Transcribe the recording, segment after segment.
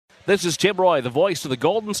This is Tim Roy, the voice of the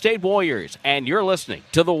Golden State Warriors, and you're listening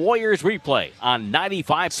to the Warriors replay on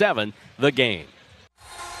 95.7 The Game.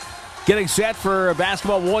 Getting set for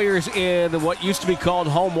basketball, Warriors in what used to be called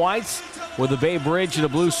home whites, with the Bay Bridge in a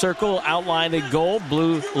blue circle outlined in gold,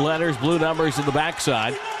 blue letters, blue numbers in the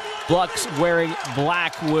backside. Bucks wearing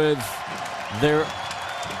black with their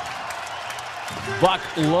Buck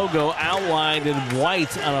logo outlined in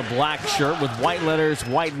white on a black shirt with white letters,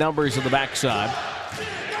 white numbers in the backside.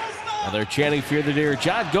 And they're chanting Fear the Deer.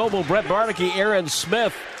 John Goble, Brett Barnaky, Aaron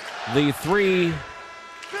Smith, the three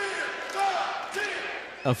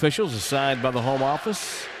officials assigned by the home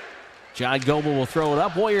office. John Goble will throw it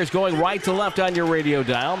up. Warriors going right to left on your radio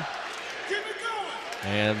dial.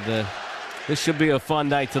 And this should be a fun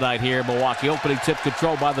night tonight here in Milwaukee. Opening tip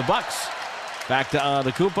control by the Bucks. Back to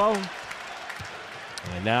Antetokounmpo.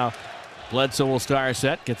 And now Bledsoe will star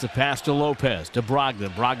set. Gets a pass to Lopez, to Brogdon.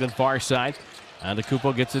 Brogdon far side.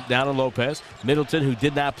 Antetokounmpo gets it down to Lopez. Middleton, who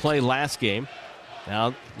did not play last game. Now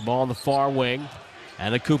the ball on the far wing.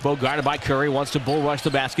 Antetokounmpo guarded by Curry. Wants to bull rush the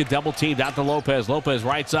basket. Double teamed out to Lopez. Lopez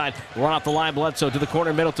right side. Run off the line. Bledsoe to the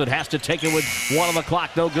corner. Middleton has to take it with 1 on the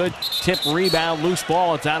clock. No good. Tip, rebound, loose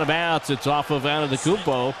ball. It's out of bounds. It's off of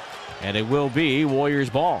Antetokounmpo. And it will be Warriors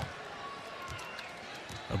ball.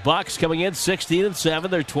 The Bucks coming in 16-7.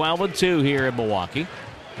 They're 12-2 here in Milwaukee.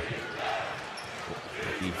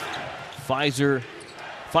 The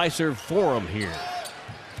Pfizer Forum here.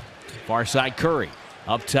 Far side Curry.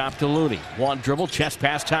 Up top to Looney. One dribble, chest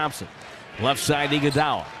pass Thompson. Left side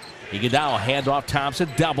Iguodala. Iguodala handoff Thompson.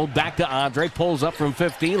 Doubled back to Andre. Pulls up from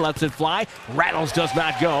 15. Lets it fly. Rattles, does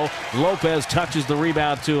not go. Lopez touches the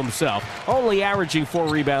rebound to himself. Only averaging 4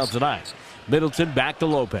 rebounds tonight. Middleton back to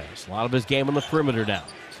Lopez. A lot of his game on the perimeter now.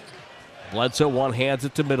 Bledsoe one hands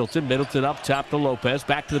it to Middleton. Middleton up top to Lopez.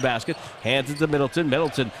 Back to the basket. Hands it to Middleton.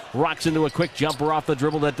 Middleton rocks into a quick jumper off the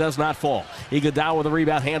dribble that does not fall. Iguodala with a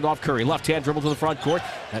rebound. Hand off Curry. Left hand dribble to the front court.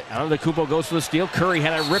 Antetokounmpo goes for the steal. Curry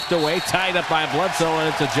had it ripped away. Tied up by Bledsoe, and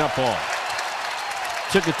it's a jump ball.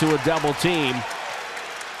 Took it to a double team.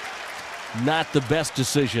 Not the best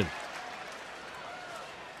decision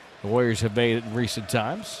the Warriors have made it in recent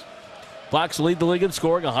times. Bucks lead the league in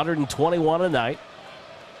scoring, 121 a night.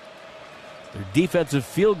 Their defensive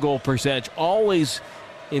field goal percentage always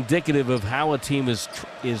indicative of how a team is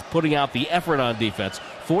putting out the effort on defense.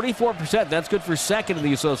 44%, that's good for second in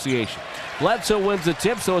the association. Bledsoe wins the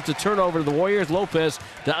tip, so it's a turnover to the Warriors. Lopez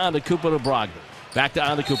to Antetokounmpo to Brogdon. Back to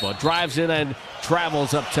Antetokounmpo. Drives in and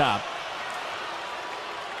travels up top.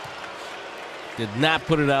 Did not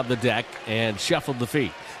put it on the deck and shuffled the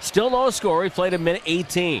feet. Still no score. He played a minute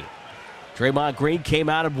 18. Draymond Green came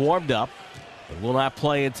out and warmed up, but will not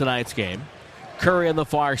play in tonight's game. Curry on the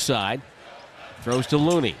far side. Throws to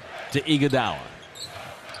Looney. To Iguodala.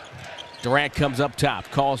 Durant comes up top.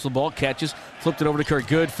 Calls the ball. Catches. Flipped it over to Curry.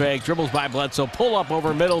 Good fake. Dribbles by Bledsoe. Pull up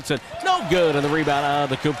over Middleton. No good. And the rebound on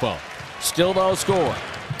Antetokounmpo. Still no score.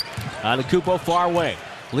 Antetokounmpo far away.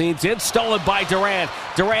 Leans in. Stolen by Durant.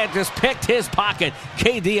 Durant just picked his pocket.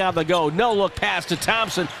 KD on the go. No look pass to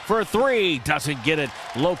Thompson for 3. Doesn't get it.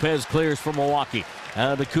 Lopez clears for Milwaukee.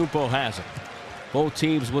 Antetokounmpo has it. Both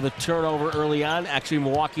teams with a turnover early on. Actually,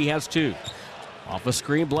 Milwaukee has 2. Off a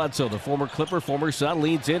screen, Bledsoe, the former Clipper, former Sun,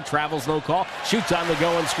 leads in, travels, no call, shoots on the go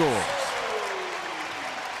and scores.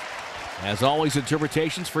 As always,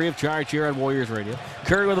 interpretations free of charge here on Warriors Radio.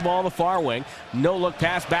 Curry with the ball on the far wing. No look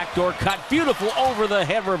pass, backdoor cut. Beautiful over the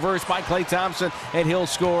head reverse by Klay Thompson, and he'll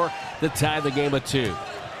score to tie the game at 2.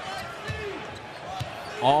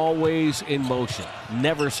 Always in motion,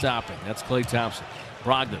 never stopping. That's Klay Thompson.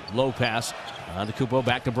 Brogdon, low pass. Antetokounmpo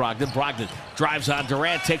back to Brogdon. Brogdon drives on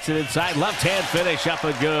Durant, takes it inside. Left hand finish up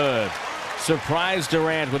and good. Surprise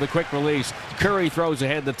Durant with a quick release. Curry throws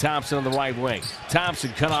ahead to Thompson on the right wing.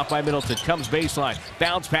 Thompson cut off by Middleton. Comes baseline.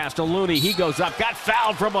 Bounce pass to Looney. He goes up. Got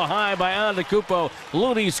fouled from behind by Antetokounmpo.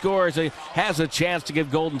 Looney scores. Has a chance to give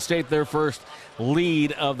Golden State their first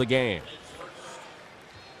lead of the game.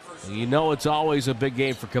 You know it's always a big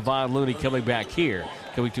game for Kevon Looney coming back here,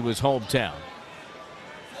 coming to his hometown.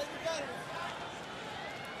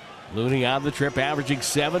 Looney on the trip, averaging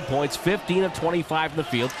 7 points, 15 of 25 in the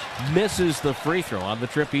field. Misses the free throw. On the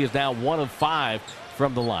trip, he is now 1 of 5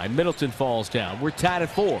 from the line. Middleton falls down. We're tied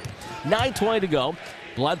at 4. 9:20 to go.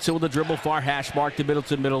 Bledsoe with the dribble, far hash mark to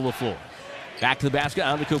Middleton, middle of the floor. Back to the basket,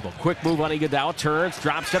 Antetokounmpo. Quick move on Iguodala. Turns,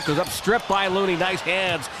 drop step, goes up, stripped by Looney. Nice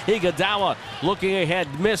hands. Iguodala looking ahead,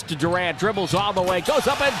 missed to Durant. Dribbles all the way, goes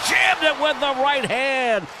up and jammed it with the right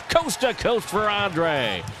hand. Coast to coast for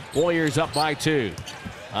Andre. Warriors up by 2.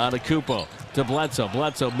 Antetokounmpo to Bledsoe.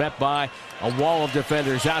 Bledsoe met by a wall of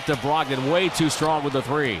defenders. Out to Brogdon. Way too strong with the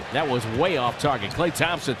three. That was way off target. Klay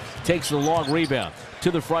Thompson takes the long rebound. To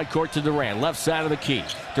the front court to Durant. Left side of the key.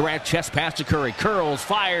 Durant chest pass to Curry. Curls,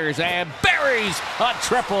 fires, and buries a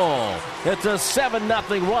triple. It's a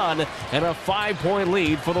 7-0 run and a 5-point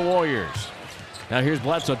lead for the Warriors. Now here's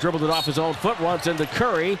Bledsoe. Dribbled it off his own foot. Runs into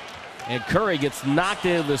Curry. And Curry gets knocked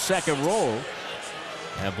into the second roll.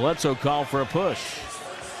 And Bledsoe called for a push.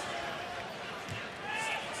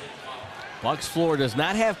 Bucks floor does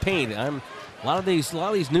not have paint. A lot of these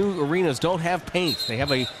new arenas don't have paint. They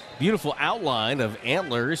have a beautiful outline of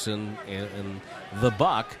antlers and the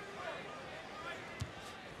buck.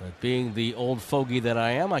 But being the old fogey that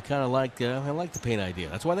I am, I kind of like the paint idea.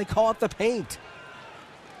 That's why they call it the paint,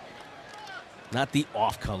 not the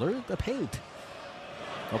off color, the paint.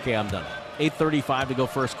 Okay, I'm done. 8:35 to go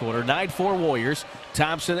first quarter. 9-4 Warriors.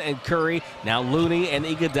 Thompson and Curry. Now Looney and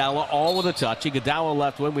Iguodala all with a touch. Iguodala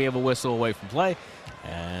left wing. We have a whistle away from play.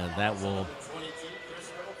 And that will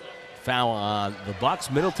foul on the Bucks.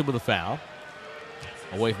 Middleton with a foul.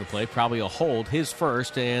 Away from the play. Probably a hold. His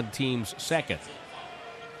first and team's second.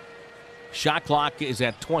 Shot clock is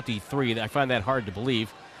at 23. I find that hard to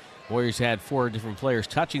believe. Warriors had 4 different players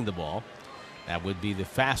touching the ball. That would be the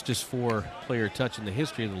fastest 4-player touch in the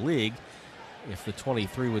history of the league if the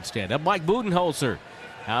 23 would stand up. Mike Budenholzer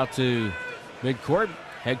out to midcourt.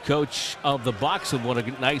 Head coach of the Bucks, and what a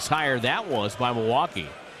nice hire that was by Milwaukee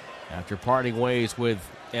after parting ways with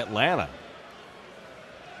Atlanta.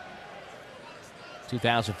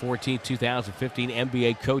 2014-2015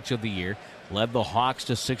 NBA Coach of the Year. Led the Hawks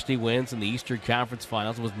to 60 wins in the Eastern Conference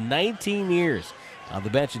Finals. Was 19 years on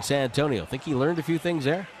the bench in San Antonio. Think he learned a few things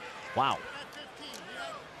there? Wow.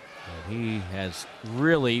 And he has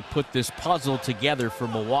really put this puzzle together for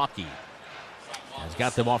Milwaukee. Has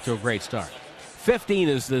got them off to a great start. 15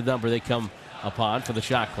 is the number they come upon for the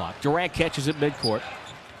shot clock. Durant catches it midcourt.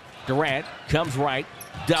 Durant comes right,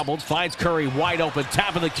 doubled, finds Curry wide open,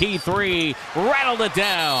 top of the key three, rattled it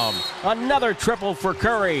down. Another triple for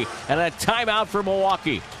Curry, and a timeout for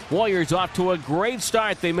Milwaukee. Warriors off to a great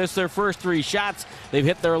start. They missed their first 3 shots. They've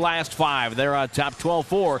hit their last 5. They're on top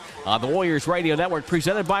 12-4 on the Warriors Radio Network,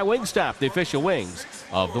 presented by Wingstop, the official wings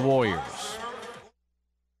of the Warriors.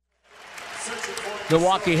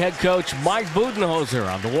 Milwaukee head coach Mike Budenholzer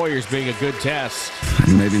on the Warriors being a good test. I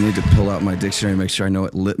maybe need to pull out my dictionary and make sure I know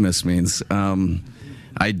what litmus means.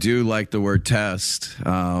 I do like the word test,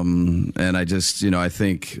 and I just, I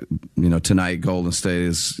think, tonight Golden State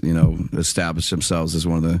is, established themselves as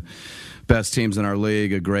one of the best teams in our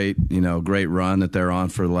league. A great run that they're on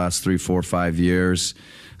for the last 3, 4, 5 years.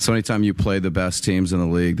 So anytime you play the best teams in the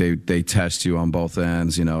league, they test you on both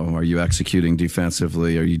ends. Are you executing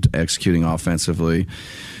defensively? Are you executing offensively?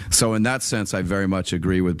 So in that sense, I very much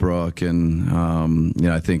agree with Brooke, and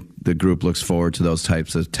I think the group looks forward to those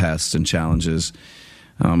types of tests and challenges.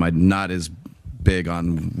 I'm not as big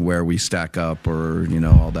on where we stack up or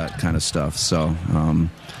all that kind of stuff. So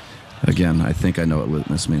again, I think I know what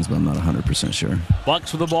litmus means, but I'm not 100% sure.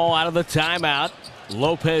 Bucks with the ball out of the timeout.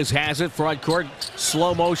 Lopez has it, front court,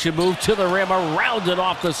 slow motion move to the rim, around it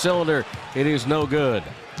off the cylinder. It is no good.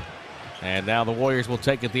 And now the Warriors will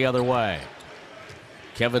take it the other way.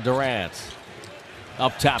 Kevin Durant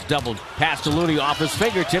up top, doubled, pass to Looney off his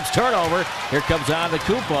fingertips, turnover. Here comes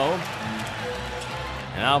Antetokounmpo.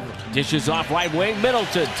 Now dishes off right wing,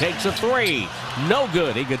 Middleton takes a 3. No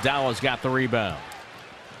good. Iguodala's got the rebound.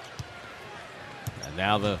 And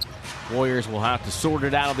now the Warriors will have to sort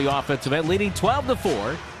it out of the offensive end, leading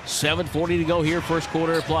 12-4. 7:40 to go here, first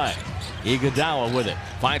quarter of play. Iguodala with it.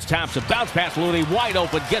 Finds Thompson. Bounce pass Looney. Wide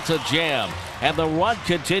open. Gets a jam. And the run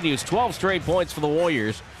continues. 12 straight points for the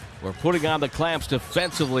Warriors. We're putting on the clamps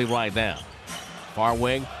defensively right now. Far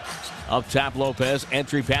wing. Up top, Lopez.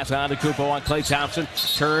 Entry pass on to Kupo on Klay Thompson.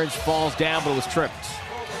 Turns, falls down, but was tripped.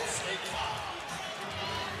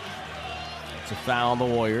 It's a foul on the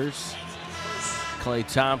Warriors. Klay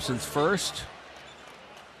Thompson's first.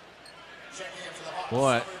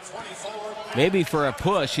 Boy, maybe for a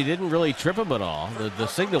push, he didn't really trip him at all. The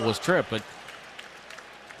signal was trip, but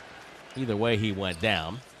either way, he went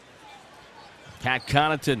down. Pat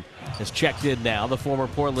Connaughton has checked in now, the former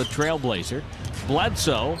Portland Trailblazer.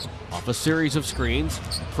 Bledsoe off a series of screens,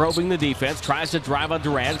 probing the defense, tries to drive on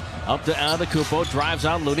Durant, up to Antetokounmpo, drives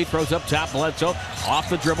on Looney, throws up top, Bledsoe off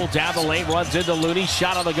the dribble, down the lane, runs into Looney,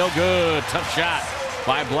 shot on the go, good, tough shot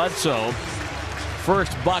by Bledsoe.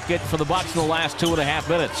 First bucket for the Bucks in the last 2.5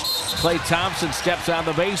 minutes. Klay Thompson steps on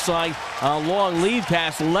the baseline, a long lead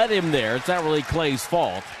pass led him there. It's not really Klay's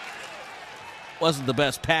fault. Wasn't the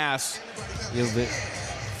best pass. The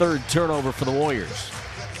third turnover for the Warriors.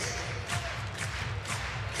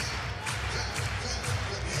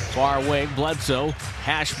 Far wing, Bledsoe,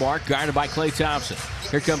 hash mark, guarded by Klay Thompson.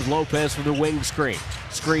 Here comes Lopez from the wing screen.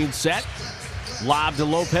 Screen set, lob to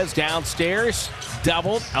Lopez downstairs,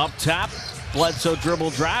 doubled up top. Bledsoe dribble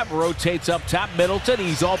drive, rotates up top. Middleton,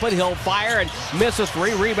 he's open, he'll fire and miss a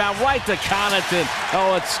three. Rebound right to Connaughton.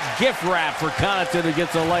 Oh, it's gift wrap for Connaughton who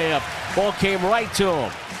gets a layup. Ball came right to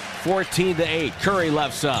him. 14-8. Curry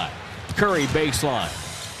left side. Curry baseline.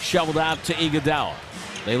 Shoveled out to Iguodala.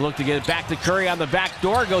 They look to get it back to Curry on the back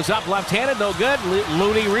door. Goes up left-handed, no good.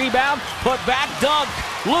 Looney rebound, put back, dunk.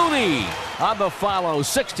 Looney on the follow.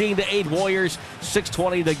 16-8 Warriors,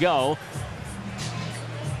 6:20 to go.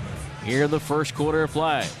 Here in the first quarter of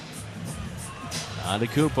play.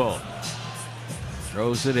 Antetokounmpo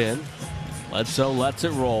throws it in. Bledsoe lets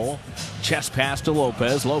it roll. Chest pass to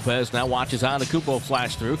Lopez. Lopez now watches Antetokounmpo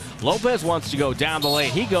flash through. Lopez wants to go down the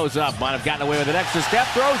lane. He goes up. Might have gotten away with an extra step.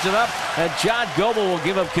 Throws it up. And John Goble will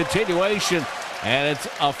give him continuation. And it's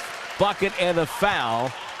a bucket and a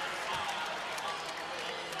foul.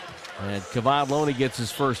 And Kevon Looney gets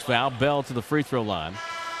his first foul. Bell to the free throw line.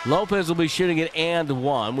 Lopez will be shooting it and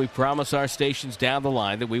one. We promise our stations down the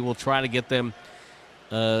line that we will try to get them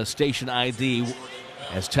station ID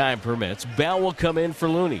as time permits. Bell will come in for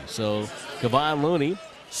Looney. So Kevon Looney,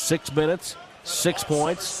 6 minutes, 6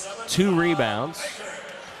 points, 2 rebounds.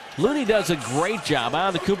 Looney does a great job.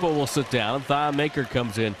 Antetokounmpo will sit down, and Thon Maker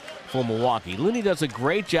comes in for Milwaukee. Looney does a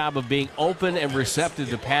great job of being open and receptive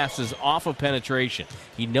to passes off of penetration.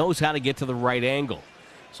 He knows how to get to the right angle,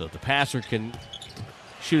 so the passer can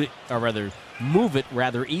shoot it, or rather move it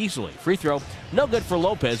rather easily. Free throw, no good for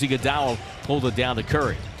Lopez. Iguodala pulled it down to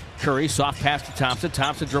Curry. Curry, soft pass to Thompson.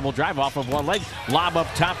 Thompson dribble drive off of one leg. Lob up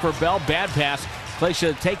top for Bell. Bad pass. Clay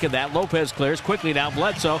should have taken that. Lopez clears quickly now.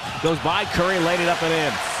 Bledsoe goes by. Curry laid it up and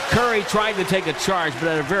in. Curry tried to take a charge, but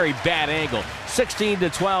at a very bad angle.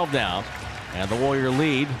 16-12 now. And the Warrior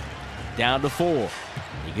lead down to 4.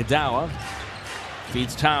 Iguodala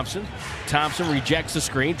feeds Thompson. Thompson rejects the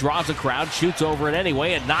screen, draws a crowd, shoots over it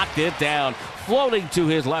anyway, and knocked it down. Floating to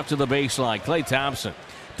his left to the baseline. Klay Thompson.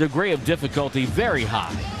 Degree of difficulty very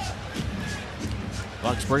high.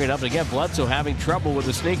 Bucks bring it up again. Bledsoe having trouble with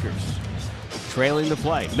the sneakers. Trailing the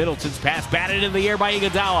play. Middleton's pass batted in the air by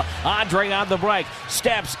Iguodala. Andre on the break.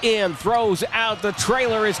 Steps in, throws out. The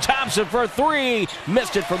trailer is Thompson for 3.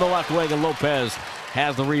 Missed it from the left wing, and Lopez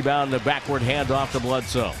has the rebound and the backward handoff to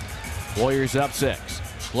Bledsoe. Warriors up 6.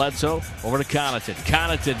 Bledsoe over to Connaughton.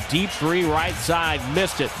 Connaughton, deep 3 right side.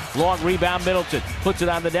 Missed it. Long rebound, Middleton. Puts it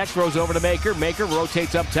on the deck, throws over to Maker. Maker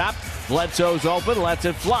rotates up top. Bledsoe's open, lets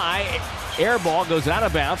it fly. Air ball goes out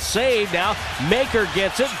of bounds. Saved now. Maker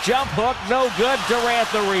gets it. Jump hook, no good. Durant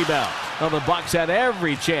the rebound. Well, the Bucks had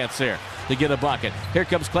every chance there to get a bucket. Here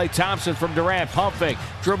comes Klay Thompson from Durant. Pump fake.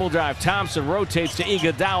 Dribble drive. Thompson rotates to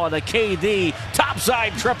Iguodala to KD.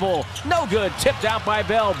 Topside triple. No good. Tipped out by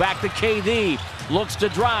Bell. Back to KD. Looks to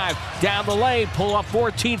drive down the lane. Pull up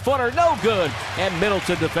 14-footer. No good. And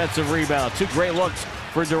Middleton defensive rebound. 2 great looks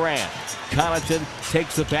for Durant. Connaughton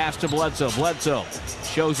takes the pass to Bledsoe. Bledsoe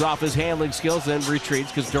shows off his handling skills and retreats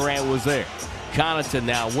because Durant was there. Connaughton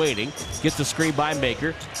now waiting. Gets the screen by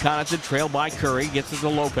Maker. Connaughton trailed by Curry. Gets it to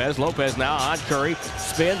Lopez. Lopez now on Curry.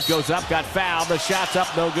 Spins, goes up, got fouled. The shot's up,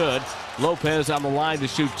 no good. Lopez on the line to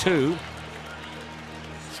shoot 2.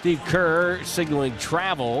 Steve Kerr signaling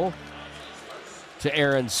travel to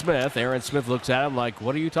Aaron Smith. Aaron Smith looks at him like,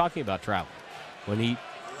 what are you talking about, travel? When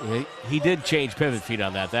he did change pivot feet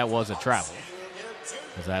on that. That wasn't travel,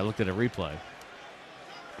 as I looked at a replay.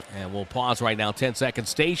 And we'll pause right now. 10 seconds.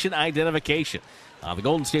 Station identification on the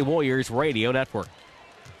Golden State Warriors Radio Network.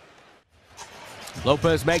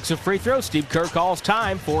 Lopez makes a free throw. Steve Kerr calls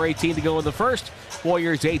time. 4:18 to go in the first.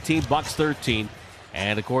 Warriors 18, Bucks 13.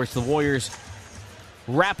 And, of course, the Warriors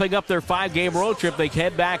wrapping up their 5-game road trip. They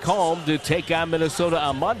head back home to take on Minnesota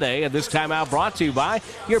on Monday. And this time out brought to you by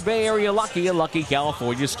your Bay Area Lucky and Lucky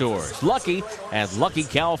California stores. Lucky and Lucky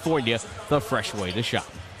California, the fresh way to shop.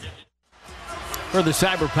 For the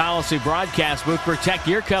Cyber Policy broadcast booth, protect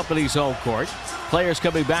your company's home court. Players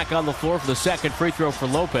coming back on the floor for the second free throw for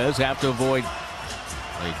Lopez have to avoid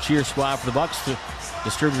a cheer squad for the Bucks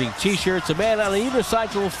distributing T-shirts. A man on either side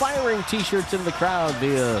firing T-shirts into the crowd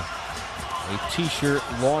via a T-shirt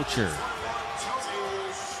launcher.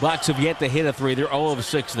 Bucks have yet to hit a 3. They're 0 of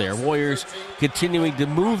 6 there. Warriors continuing to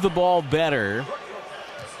move the ball better.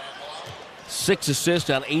 6 assists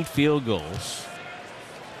on 8 field goals.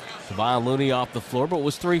 Kevon Looney off the floor, but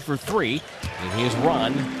was 3 for 3 in his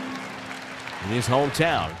run in his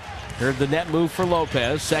hometown. Heard the net move for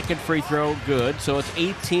Lopez. Second free throw good, so it's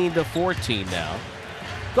 18-14 now.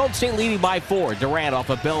 Golden State leading by 4. Durant off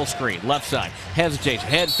a Bell screen. Left side. Hesitates.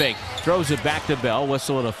 Head fake. Throws it back to Bell.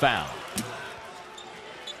 Whistle and a foul.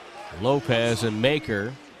 Lopez and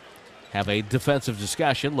Maker have a defensive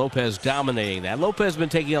discussion. Lopez dominating that. Lopez has been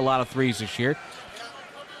taking a lot of threes this year,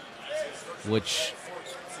 which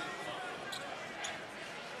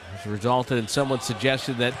has resulted in someone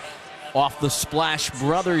suggesting that off the Splash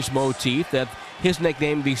Brothers motif that his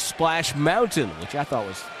nickname be Splash Mountain, which I thought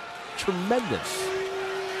was tremendous.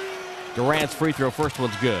 Durant's free throw, first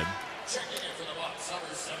one's good.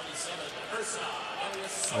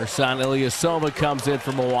 Ersan Ilyasova comes in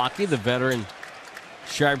for Milwaukee, the veteran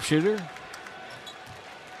sharpshooter.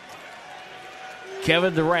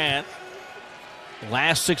 Kevin Durant,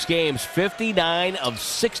 last 6 games, 59 of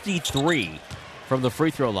 63 from the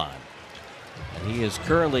free throw line. And he is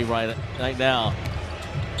currently right now,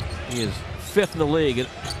 he is 5th in the league at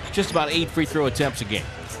just about 8 free throw attempts a game.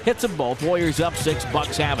 Hits them both. Warriors up 6.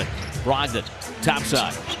 Bucks have it. Brogdon, top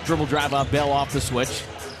side. Dribble drive on Bell off the switch.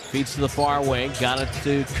 Feeds to the far wing. Got it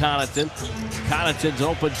to Connaughton. Connaughton's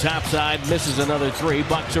open top side. Misses another 3.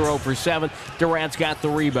 Bucks are 0 for 7. Durant's got the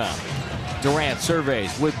rebound. Durant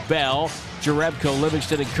surveys with Bell, Jerebko,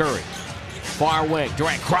 Livingston, and Curry. Far wing.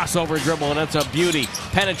 Durant crossover dribble, and it's a beauty.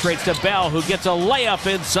 Penetrates to Bell, who gets a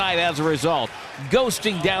layup inside as a result.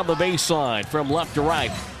 Ghosting down the baseline from left to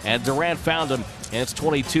right. And Durant found him, and it's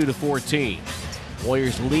 22-14.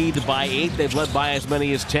 Warriors lead by 8. They've led by as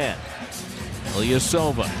many as 10.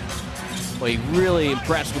 Ilyasova. Well, he really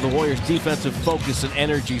impressed with the Warriors' defensive focus and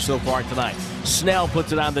energy so far tonight. Snell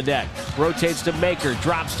puts it on the deck. Rotates to Maker.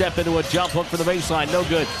 Drop step into a jump hook for the baseline. No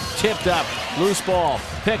good. Tipped up. Loose ball.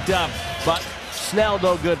 Picked up. But Snell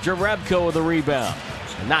no good. Jerebko with the rebound.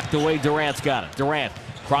 And knocked away. Durant's got it. Durant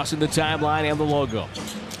crossing the timeline and the logo.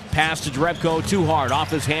 Pass to Jerebko. Too hard. Off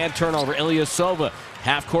his hand. Turnover. Ilyasova.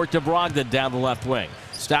 Half court to Brogdon down the left wing.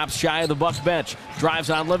 Stops shy of the Bucks bench. Drives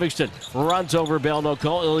on Livingston. Runs over Bell. No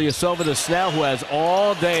call. Ilyasova to Snell, who has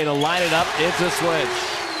all day to line it up. It's a switch.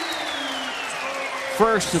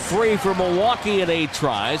 First to 3 for Milwaukee in 8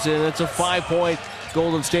 tries, and it's a 5-point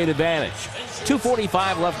Golden State advantage.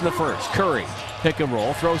 2:45 left in the first. Curry, pick and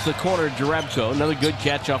roll. Throws the corner to Jerebko. Another good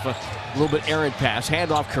catch off a little bit errant pass.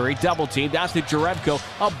 Handoff Curry. Double team. Down to Jerebko.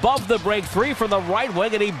 Above the break. 3 from the right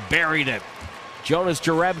wing, and he buried it. Jonas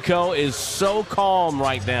Jerebko is so calm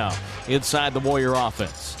right now inside the Warrior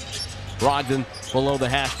offense. Brogdon below the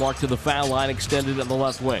hash mark to the foul line, extended on the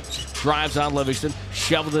left wing. Drives on Livingston,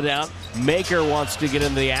 shoveled it out. Maker wants to get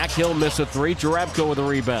into the act. He'll miss a 3. Jerebko with a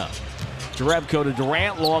rebound. Jerebko to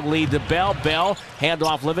Durant, long lead to Bell. Bell, hand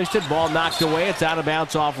off Livingston. Ball knocked away. It's out of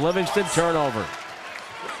bounds off Livingston. Turnover.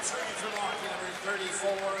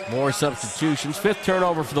 More substitutions. 5th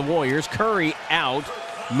turnover for the Warriors. Curry out.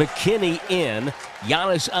 McKinney in.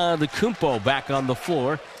 Giannis Antetokounmpo back on the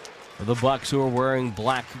floor for the Bucks, who are wearing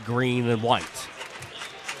black, green, and white.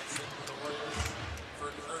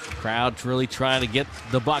 Crowd's really trying to get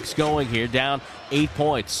the Bucks going here. Down 8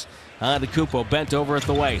 points. Antetokounmpo bent over at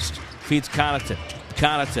the waist. Feeds Connaughton.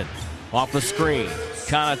 Connaughton off the screen.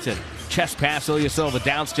 Connaughton. Chest pass Ilyasova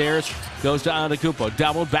downstairs. Goes to Antetokounmpo.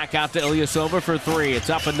 Doubled back out to Ilyasova for 3. It's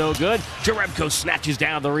up and no good. Jerebko snatches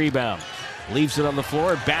down the rebound. Leaves it on the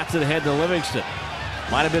floor, bats it ahead to Livingston.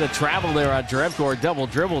 Might have been a travel there on Jerebko, or double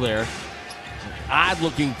dribble there.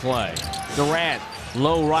 Odd-looking play. Durant,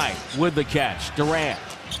 low right, with the catch. Durant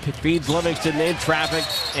feeds Livingston in traffic,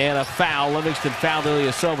 and a foul. Livingston fouled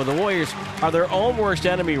Ilyasova. The Warriors are their own worst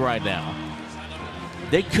enemy right now.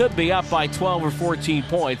 They could be up by 12 or 14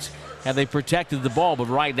 points had they protected the ball, but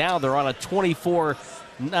right now they're on a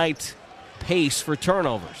 24-night pace for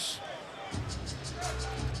turnovers.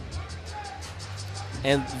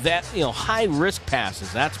 And that, high-risk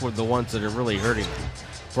passes, that's what the ones that are really hurting them.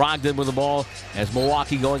 Brogdon with the ball as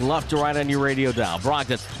Milwaukee going left to right on your radio dial.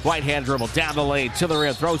 Brogdon, right-hand dribble, down the lane, to the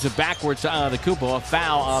rim, throws it backwards to Antetokounmpo. A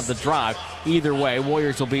foul on the drive. Either way,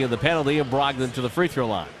 Warriors will be in the penalty, and Brogdon to the free throw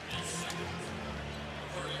line.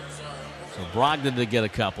 So Brogdon to get a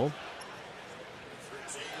couple.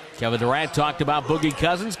 Kevin Durant talked about Boogie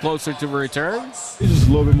Cousins closer to return. He's just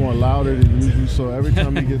a little bit more louder than usual, so every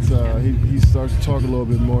time he gets, he starts to talk a little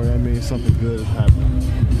bit more. That means something good is happening,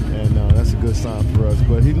 and that's a good sign for us.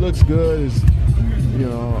 But he looks good.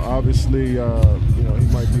 Obviously, he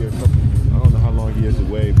might be a couple. I don't know how long he is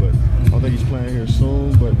away, but I don't think he's playing here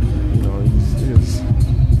soon. But his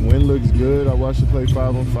win looks good. I watched him play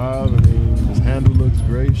 5-on-5. I mean, his handle looks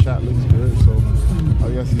great. Shot looks good. So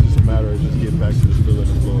I guess it's just a matter of just getting back to the field of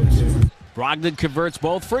the floor again. Brogdon converts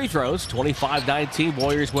both free throws. 25-19,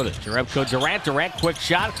 Warriors with it. Jerebko, Durant, quick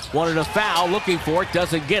shot. Wanted a foul, looking for it,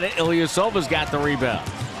 doesn't get it. Ilyasova's got the rebound.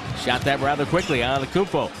 Shot that rather quickly.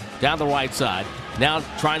 Antetokounmpo down the right side. Now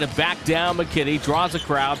trying to back down McKinney. Draws a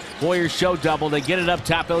crowd. Warriors show double. They get it up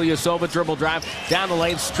top. Ilyasova dribble drive. Down the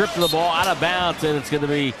lane. Stripped of the ball. Out of bounds. And it's going to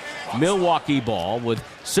be Milwaukee ball with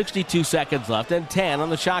 62 seconds left and 10 on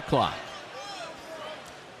the shot clock.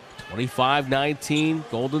 25-19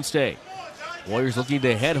 Golden State. Warriors looking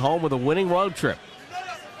to head home with a winning road trip.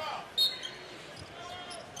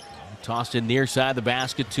 Tossed in near side the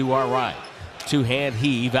basket to our right. Two-hand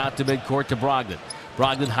heave out to midcourt to Brogdon.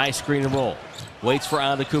 Brogdon high screen and roll. Waits for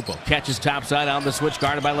Antetokounmpo. Catches topside on the switch,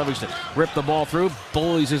 guarded by Livingston. Ripped the ball through,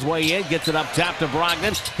 bullies his way in, gets it up top to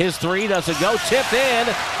Brogdon. His three doesn't go. Tipped in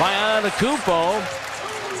by Antetokounmpo.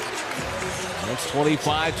 That's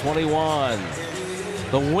 25-21.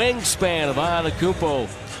 The wingspan of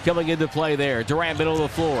Antetokounmpo coming into play there. Durant middle of the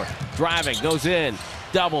floor. Driving, goes in.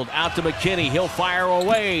 Doubled out to McKinney. He'll fire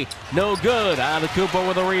away. No good. Antetokounmpo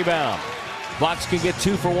with a rebound. Bucks can get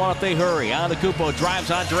 2 for 1 if they hurry. Antetokounmpo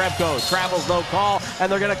drives on Jerebko. Travels, no call.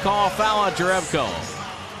 And they're going to call a foul on Jerebko,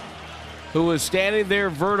 who was standing there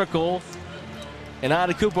vertical. And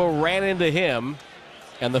Antetokounmpo ran into him.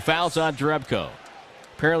 And the foul's on Jerebko.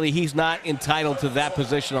 Apparently he's not entitled to that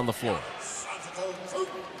position on the floor.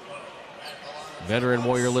 Veteran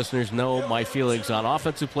Warrior listeners know my feelings on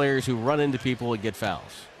offensive players who run into people and get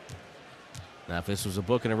fouls. Now, if this was a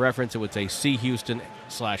book and a reference, it would say C.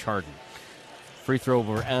 Houston/Harden. Free throw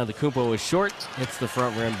over Antetokounmpo is short. Hits the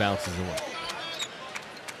front rim, bounces away.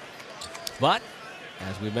 But,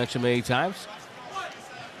 as we've mentioned many times,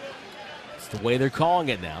 it's the way they're calling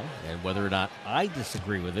it now. And whether or not I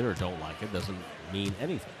disagree with it or don't like it doesn't mean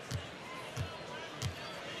anything.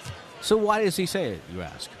 So why does he say it, you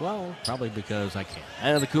ask? Well, probably because I can.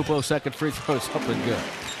 Antetokounmpo's second free throw is up and good.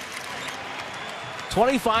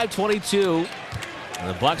 25-22. And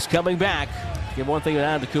the Bucks coming back. Give one thing to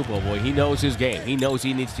Antetokounmpo, boy. He knows his game. He knows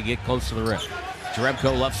he needs to get close to the rim.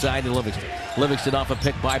 Jerebko left side to Livingston. Livingston off a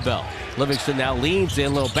pick by Bell. Livingston now leans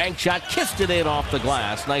in. Little bank shot. Kissed it in off the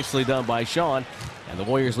glass. Nicely done by Sean. And the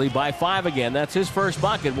Warriors lead by 5 again. That's his first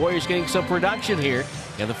bucket. Warriors getting some production here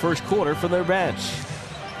in the first quarter from their bench.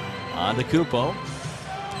 Antetokounmpo,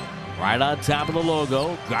 right on top of the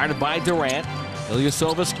logo, guarded by Durant.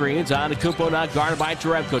 Ilyasova screens. Antetokounmpo now guarded by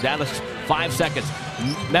Jerebko. Down to 5 seconds.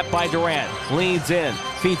 Met by Durant. Leans in.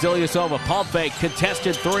 Feeds Ilyasova. Pump fake.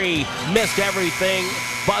 Contested three. Missed everything.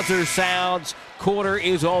 Buzzer sounds. Quarter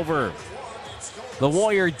is over. The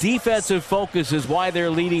Warrior defensive focus is why they're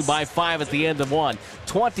leading by 5 at the end of one.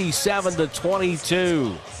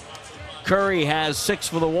 27-22. Curry has 6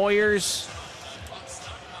 for the Warriors.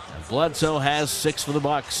 Bledsoe has 6 for the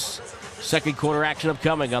Bucks. Second quarter action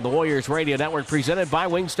upcoming on the Warriors Radio Network, presented by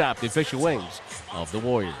Wingstop, the official wings of the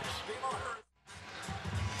Warriors.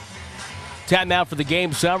 Time out for the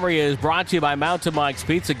game summary is brought to you by Mountain Mike's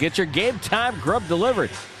Pizza. Get your game time grub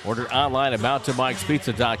delivered. Order online at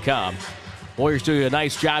mountainmikespizza.com. Warriors doing a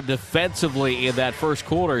nice job defensively in that first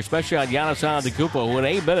quarter, especially on Giannis Antetokounmpo, who in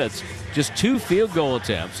 8 minutes, just 2 field goal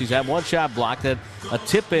attempts. He's had 1 shot blocked, had a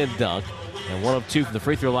tip-in dunk, and 1 of 2 from the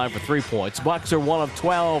free throw line for 3 points. Bucks are 1 of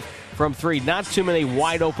 12 from 3. Not too many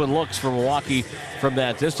wide open looks for Milwaukee from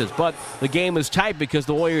that distance. But the game is tight because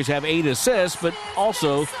the Warriors have 8 assists, but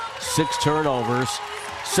also 6 turnovers.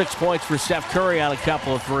 6 points for Steph Curry on a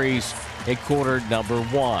couple of threes in quarter number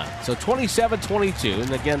 1. So 27-22.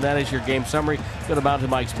 And again, that is your game summary. Go to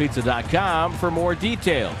mountainmikespizza.com for more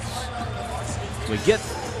details. We get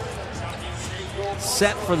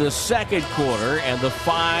set for the second quarter and the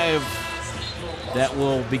 5 that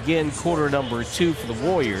will begin quarter number 2 for the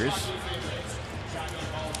Warriors.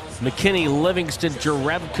 McKinney, Livingston,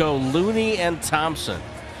 Jerebko, Looney, and Thompson.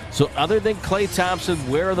 So other than Klay Thompson,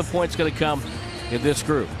 where are the points going to come in this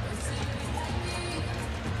group?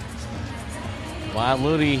 While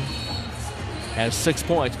Looney has 6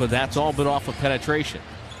 points, but that's all been off of penetration.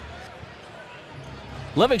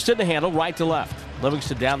 Livingston to handle, right to left.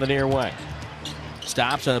 Livingston down the near wing.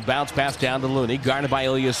 Stops and a bounce pass down to Looney, guarded by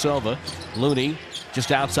Ilyasova. Looney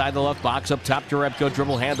just outside the left box, up top, Jerebko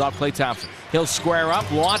dribble, handoff, Klay Thompson. He'll square up,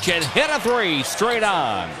 launch, and hit a 3 straight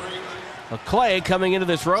on. Well, Klay, coming into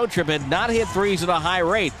this road trip, had not hit threes at a high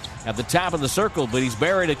rate at the top of the circle, but he's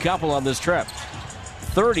buried a couple on this trip.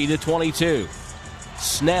 30-22.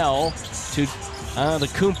 Snell to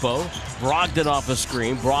Antetokounmpo. Brogdon off a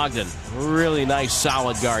screen. Brogdon, really nice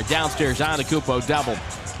solid guard. Downstairs, Antetokounmpo double.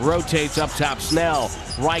 Rotates up top. Snell,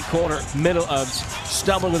 right corner, middle,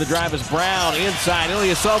 stumbling with the drive is Brown. Inside,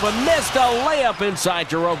 Ilyasova missed a layup inside.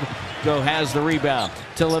 Jerebko has the rebound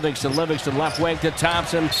to Livingston. Livingston left wing to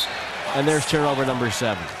Thompson. And there's turnover number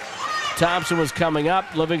 7. Thompson was coming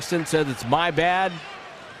up. Livingston said, it's my bad.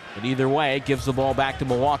 But either way, it gives the ball back to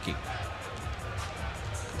Milwaukee.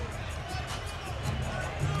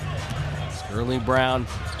 Sterling Brown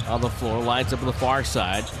on the floor, lines up on the far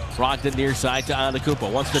side. Brogdon near side to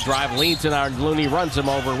Antetokounmpo. Wants to drive, leans in on Looney, runs him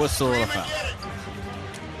over, whistle and a foul.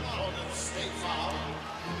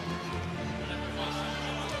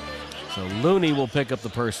 So Looney will pick up the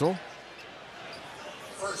personal.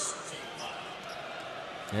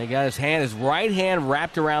 And he got his right hand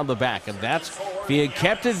wrapped around the back. And that's, if he had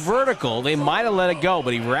kept it vertical, they might have let it go.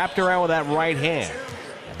 But he wrapped around with that right hand.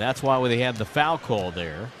 And that's why they had the foul call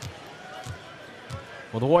there.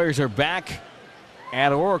 Well, the Warriors are back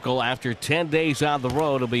at Oracle after 10 days on the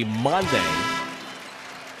road. It'll be Monday.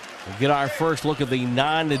 We'll get our first look at the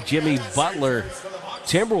non-Jimmy Butler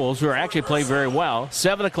Timberwolves, who are actually playing very well.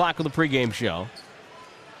 7 o'clock on the pregame show.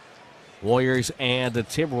 Warriors and the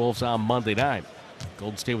Timberwolves on Monday night.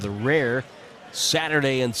 Golden State with a rare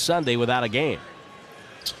Saturday and Sunday without a game.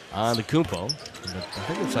 Antetokounmpo, I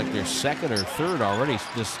think it's like their second or third already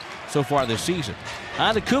so far this season.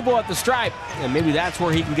 Antetokounmpo at the stripe, and maybe that's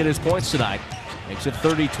where he can get his points tonight. Makes it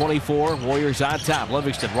 30-24. Warriors on top.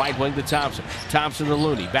 Livingston right wing to Thompson. Thompson to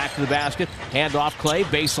Looney. Back to the basket. Hand off Clay.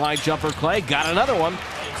 Baseline jumper Clay. Got another one.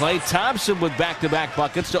 Clay Thompson with back-to-back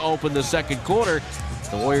buckets to open the second quarter.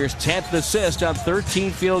 The Warriors' 10th assist on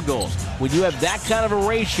 13 field goals. When you have that kind of a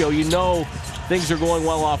ratio, you know things are going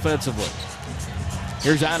well offensively.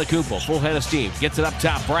 Here's Antetokounmpo, full head of steam. Gets it up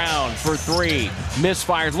top. Brown for three.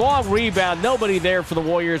 Misfires. Long rebound. Nobody there for the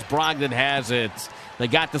Warriors. Brogdon has it. They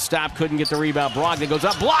got the stop, couldn't get the rebound. Brogdon goes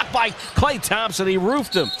up, blocked by Clay Thompson. He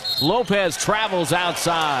roofed him. Lopez travels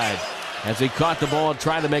outside as he caught the ball and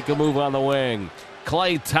tried to make a move on the wing.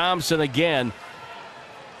 Clay Thompson again,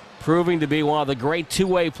 proving to be one of the great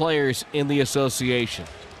two-way players in the association.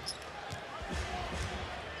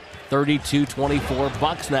 32-24.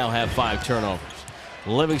 Bucks now have 5 turnovers.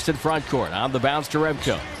 Livingston front court on the bounce to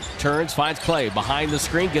Remco. Turns, finds Clay behind the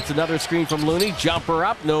screen, gets another screen from Looney. Jumper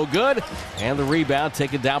up, no good. And the rebound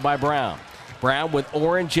taken down by Brown. Brown with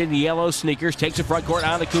orange and yellow sneakers takes it front court.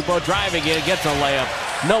 Antetokounmpo driving in, gets a layup.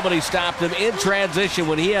 Nobody stopped him in transition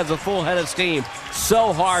when he has a full head of steam.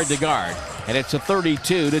 So hard to guard. And it's a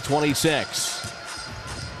 32-26.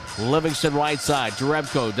 Livingston right side.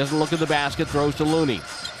 Jerebko doesn't look at the basket, throws to Looney.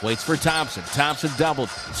 Waits for Thompson. Thompson doubled.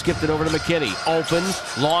 Skipped it over to McKinney. Opens,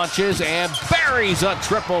 launches, and buries a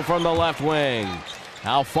triple from the left wing.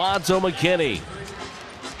 Alfonso McKinney.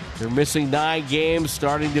 They're missing 9 games,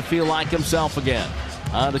 starting to feel like himself again.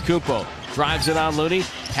 Antetokounmpo drives it on Looney.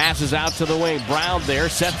 Passes out to the wing. Brown there,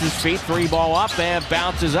 sets his feet. 3-ball up and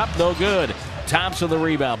bounces up. No good. Thompson the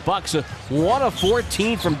rebound. Bucks 1 of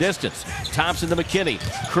 14 from distance. Thompson to McKinney.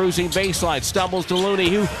 Cruising baseline. Stumbles to Looney,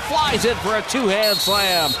 who flies in for a 2-hand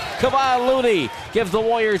slam. Kevon Looney gives the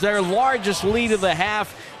Warriors their largest lead of the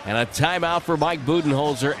half. And a timeout for Mike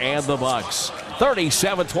Budenholzer and the Bucks.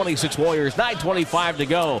 37-26 Warriors. 9:25 to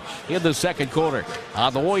go in the second quarter.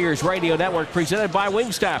 On the Warriors Radio Network, presented by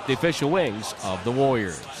Wingstop, the official wings of the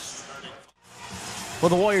Warriors. Well,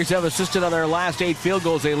 the Warriors have assisted on their last 8 field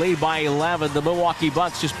goals. They lead by 11. The Milwaukee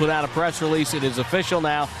Bucks just put out a press release. It is official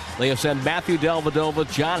now. They have sent Matthew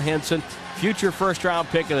Dellavedova, John Henson, future first-round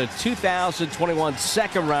pick, and a 2021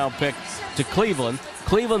 second-round pick to Cleveland.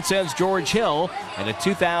 Cleveland sends George Hill and a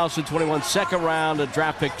 2021 second-round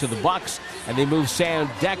draft pick to the Bucks, and they move Sam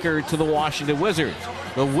Decker to the Washington Wizards.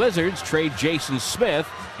 The Wizards trade Jason Smith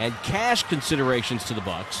and cash considerations to the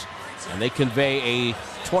Bucks, and they convey a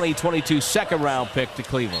 2022 second-round pick to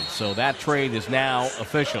Cleveland. So that trade is now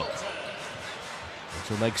official, which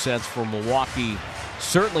will make sense for Milwaukee,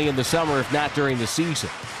 certainly in the summer, if not during the season.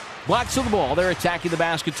 Bucks of the ball. They're attacking the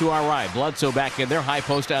basket to our right. Bledsoe back in there. High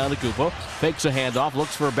post to Antetokounmpo. Fakes a handoff.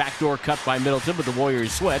 Looks for a backdoor cut by Middleton, but the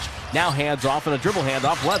Warriors switch. Now hands off and a dribble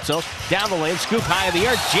handoff. Bledsoe down the lane. Scoop high in the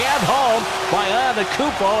air. Jammed home by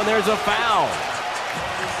Antetokounmpo, and there's a foul.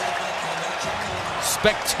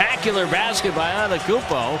 Spectacular basket by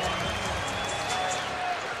Antetokounmpo.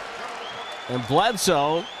 And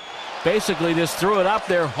Bledsoe basically just threw it up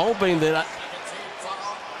there, hoping that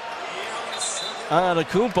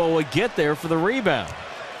Antetokounmpo would get there for the rebound.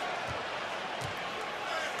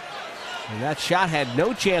 And that shot had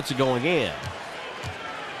no chance of going in.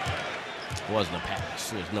 It wasn't a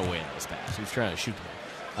pass. There's no way it was a pass. He was trying to shoot the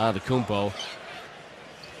ball. Antetokounmpo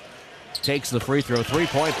takes the free throw.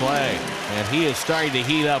 3-point play. And he is starting to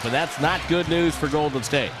heat up, and that's not good news for Golden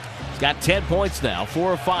State. He's got 10 points now,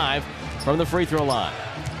 4 of 5 from the free throw line.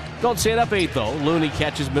 Golden State up 8, though. Looney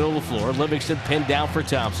catches middle of the floor. Livingston pinned down for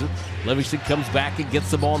Thompson. Livingston comes back and gets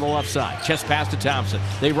the ball on the left side. Chest pass to Thompson.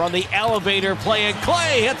 They run the elevator play, and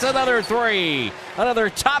Clay hits another three. Another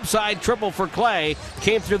topside triple for Clay.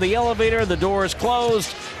 Came through the elevator, the door is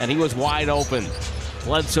closed, and he was wide open.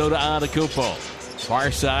 Bledsoe to Antetokounmpo.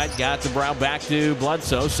 Far side, got to Brown, back to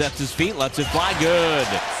Bledsoe. Sets his feet, lets it fly. Good.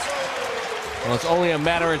 Well, it's only a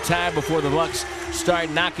matter of time before the Bucks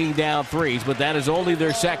start knocking down threes, but that is only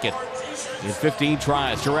their second in 15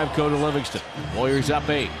 tries. Jerebko to Livingston. Warriors up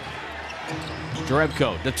 8.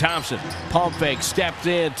 Jerebko to Thompson. Pump fake, stepped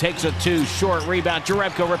in, takes a 2, short rebound.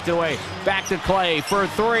 Jerebko ripped it away. Back to Clay for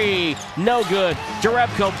 3. No good.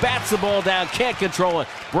 Jerebko bats the ball down, can't control it.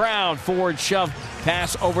 Brown forward shove.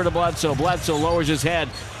 Pass over to Bledsoe. Bledsoe lowers his head.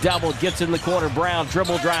 Double, gets in the corner. Brown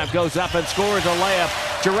dribble drive, goes up and scores a layup.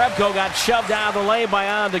 Jerebko got shoved out of the lane by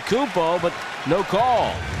Antetokounmpo, but no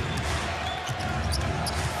call.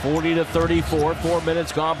 40-34, 4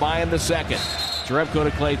 minutes gone by in the second. Jerebko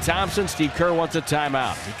to Klay Thompson. Steve Kerr wants a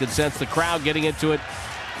timeout. He can sense the crowd getting into it.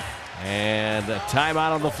 And a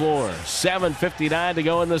timeout on the floor. 7:59 to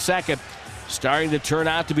go in the second. Starting to turn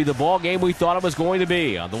out to be the ball game we thought it was going to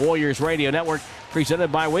be on the Warriors Radio Network,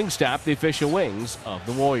 presented by Wingstop, the official wings of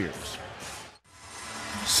the Warriors.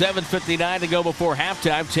 7:59 to go before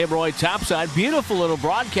halftime. Tim Roy topside. Beautiful little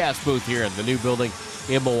broadcast booth here in the new building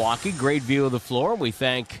in Milwaukee. Great view of the floor. We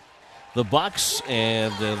thank the Bucks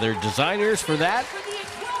and their designers for that.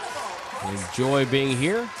 Enjoy being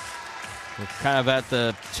here. We're kind of at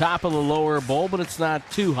the top of the lower bowl, but it's not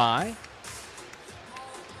too high.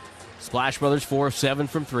 Splash Brothers 4 of 7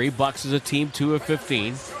 from 3. Bucks is a team 2 of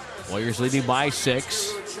 15. Warriors leading by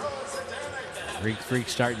 6. Greek Freak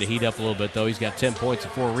starting to heat up a little bit, though. He's got 10 points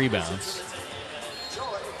and 4 rebounds.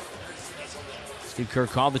 Steve Kerr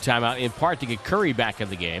called the timeout in part to get Curry back in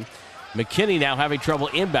the game. McKinney now having trouble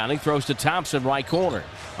inbounding. Throws to Thompson, right corner.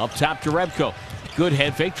 Up top to Jerebko. Good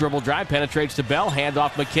head fake, dribble drive, penetrates to Bell.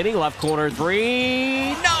 Handoff McKinney, left corner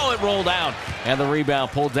 3. No, it rolled out. And the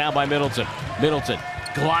rebound pulled down by Middleton. Middleton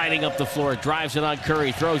gliding up the floor, drives it on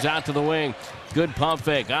Curry, throws out to the wing. Good pump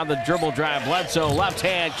fake on the dribble drive. Bledsoe, left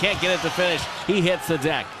hand, can't get it to finish. He hits the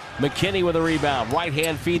deck. McKinney with a rebound. Right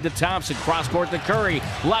hand feed to Thompson. Cross court to Curry.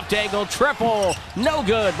 Left angle triple. No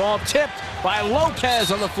good. Ball tipped by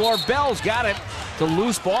Lopez on the floor. Bell's got it. It's a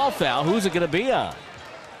loose ball foul. Who's it going to be on?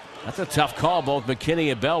 That's a tough call. Both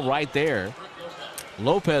McKinney and Bell right there.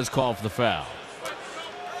 Lopez called for the foul.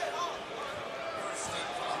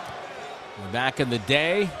 Back in the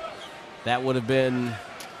day, that would have been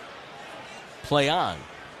play on.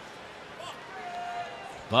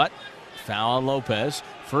 But foul on Lopez.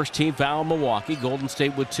 First team foul on Milwaukee. Golden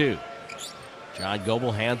State with 2. John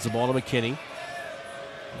Goble hands the ball to McKinney.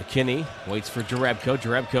 McKinney waits for Jerebko.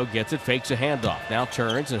 Jerebko gets it, fakes a handoff. Now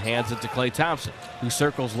turns and hands it to Klay Thompson, who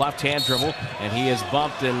circles left-hand dribble, and he is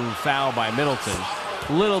bumped and fouled by Middleton.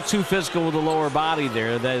 A little too physical with the lower body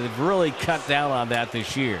there. They've really cut down on that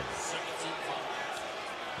this year.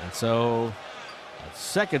 And so,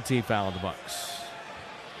 second team foul on the Bucks.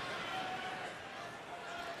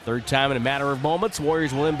 Third time in a matter of moments.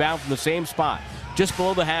 Warriors will inbound from the same spot, just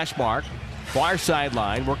below the hash mark. Far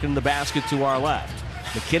sideline, working the basket to our left.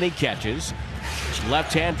 McKinney catches.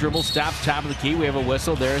 Left-hand dribble, stops top of the key. We have a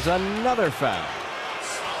whistle. There's another foul.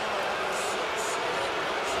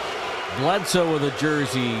 Bledsoe with a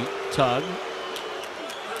jersey tug.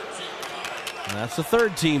 And that's the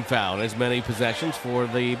third team foul in as many possessions for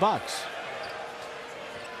the Bucks.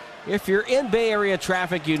 If you're in Bay Area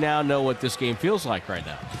traffic, you now know what this game feels like right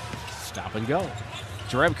now. Stop and go.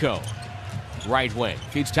 Jerebko, right wing,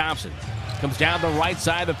 feeds Thompson. Comes down the right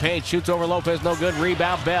side of the paint, shoots over Lopez, no good.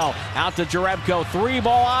 Rebound, Bell, out to Jerebko. 3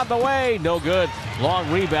 ball on the way, no good. Long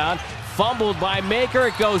rebound, fumbled by Maker.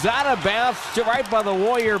 It goes out of bounds right by the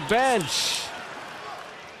Warrior bench.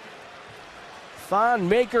 Thon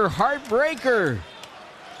Maker, heartbreaker.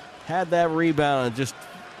 Had that rebound and just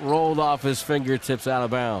rolled off his fingertips out of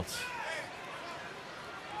bounds.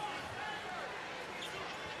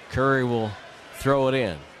 Curry will throw it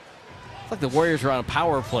in. It's like the Warriors are on a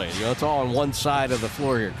power play. You know, it's all on one side of the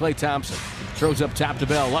floor here. Klay Thompson throws up top to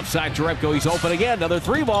Bell. Left side, Jerebko. He's open again. Another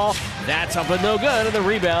 3 ball. That's up and no good. And the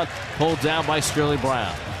rebound pulled down by Sterling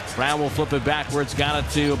Brown. Brown will flip it backwards. Got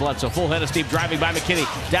it to Bledsoe. Full head of steam driving by McKinney.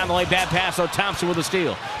 Down the lane, bad pass. So Thompson with a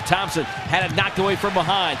steal. Thompson had it knocked away from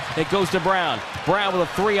behind. It goes to Brown. Brown with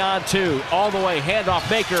a 3-on-2. All the way. Handoff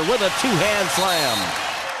Baker with a 2-hand slam.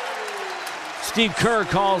 Steve Kerr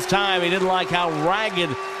calls time. He didn't like how ragged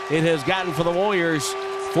it has gotten for the Warriors.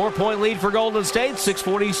 4-point lead for Golden State.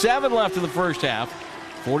 6:47 left in the first half.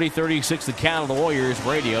 40-36 the count of the Warriors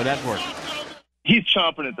Radio Network. He's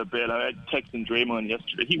chomping at the bit. I texted Draymond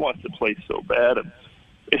yesterday. He wants to play so bad.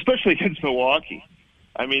 especially against Milwaukee.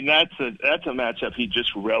 I mean, that's a matchup he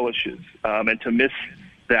just relishes. And to miss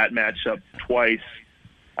that matchup twice,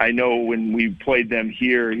 I know when we played them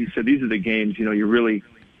here, he said these are the games, you really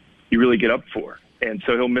get up for. And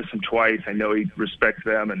so he'll miss them twice. I know he respects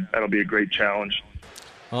them, and that'll be a great challenge.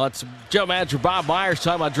 Well, it's Joe Manager Bob Myers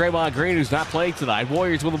talking about Draymond Green, who's not playing tonight.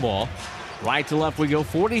 Warriors with the ball. Right to left we go.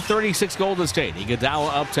 40-36 Golden State.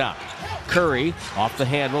 Iguodala up top. Curry off the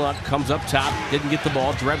handle, comes up top. Didn't get the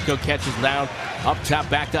ball. Jerebko catches down. Up top,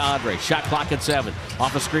 back to Andre. Shot clock at 7.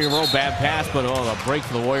 Off a screen roll, bad pass, but a break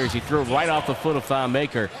for the Warriors. He threw it right off the foot of Thon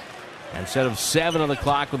Maker. Instead of 7 on the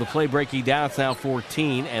clock with the play breaking down, it's now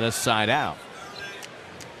 14 and a side out.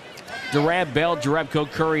 Durant, Bell, Jerebko,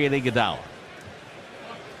 Curry, and Iguodala.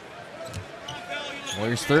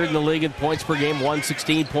 Warriors third in the league in points per game,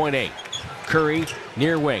 116.8. Curry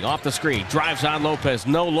near wing, off the screen, drives on Lopez.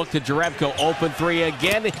 No look to Jerebko. Open three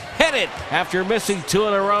again. Hit it after missing 2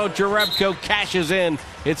 in a row. Jerebko cashes in.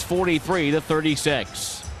 It's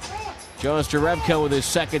 43-36. Jonas Jerebko with his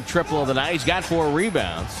second triple of the night. He's got 4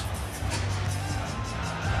 rebounds.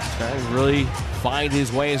 Trying to really find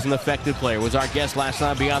his way as an effective player. Was our guest last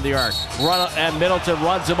night beyond the arc. And Middleton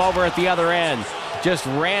runs him over at the other end. Just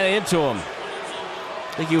ran into him.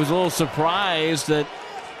 I think he was a little surprised that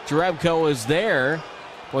Jerebko was there.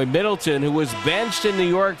 Boy, Middleton, who was benched in New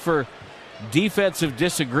York for defensive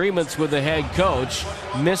disagreements with the head coach,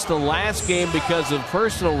 missed the last game because of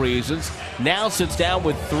personal reasons. Now sits down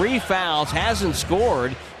with 3 fouls, hasn't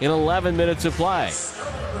scored in 11 minutes of play.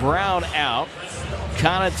 Brown out.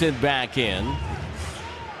 Connaughton back in.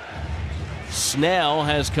 Snell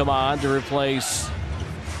has come on to replace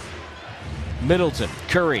Middleton.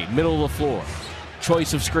 Curry, middle of the floor.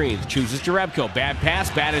 Choice of screens. Chooses Jerebko. Bad pass,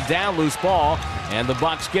 batted down, loose ball, and the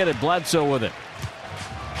Bucks get it. Bledsoe with it.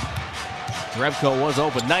 Jerebko was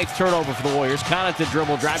open. 9th turnover for the Warriors. Connaughton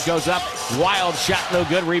dribble drive goes up. Wild shot, no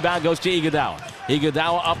good. Rebound goes to Iguodala.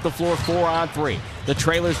 Iguodala up the floor, 4 on 3. The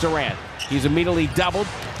trailer's Durant. He's immediately doubled.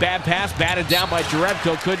 Bad pass, batted down by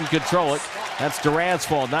Jerebko. Couldn't control it. That's Durant's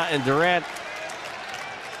fault. And Durant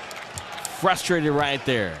frustrated right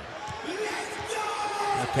there.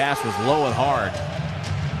 That pass was low and hard.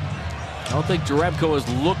 I don't think Jerebko was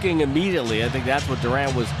looking immediately. I think that's what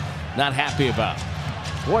Durant was not happy about.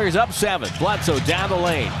 Warriors up 7. Bledsoe down the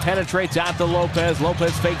lane. Penetrates out to Lopez.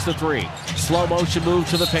 Lopez fakes the 3. Slow motion move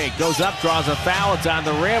to the paint. Goes up, draws a foul. It's on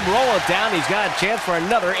the rim. Roll it down. He's got a chance for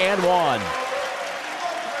another and one.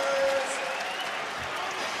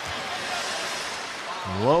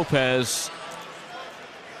 Lopez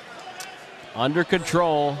under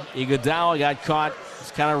control. Iguodala got caught.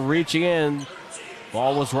 He's kind of reaching in.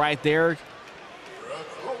 Ball was right there.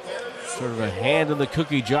 Sort of a hand in the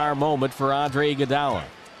cookie jar moment for Andre Iguodala.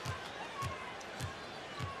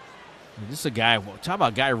 This is a guy, talk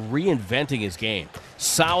about a guy reinventing his game.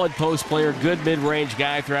 Solid post player, good mid-range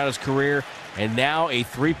guy throughout his career, and now a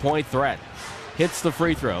 3-point threat. Hits the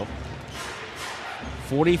free throw.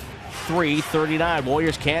 43-39.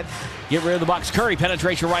 Warriors can't get rid of the Bucks. Curry,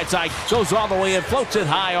 penetration right side, goes all the way in, floats it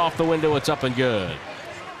high off the window. It's up and good.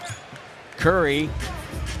 Curry,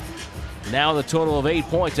 now the total of 8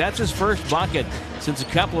 points. That's his first bucket since a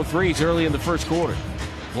couple of threes early in the first quarter.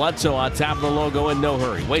 Bledsoe on top of the logo in no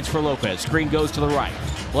hurry. Waits for Lopez. Screen goes to the right.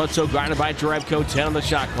 Bledsoe guarded by Jerebko. 10 on the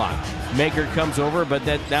shot clock. Maker comes over, but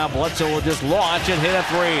then now Bledsoe will just launch and hit a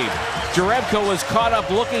 3. Jerebko was caught up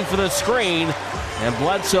looking for the screen, and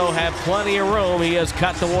Bledsoe had plenty of room. He has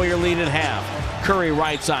cut the Warrior lead in half. Curry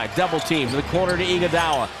right side. Double team to the corner to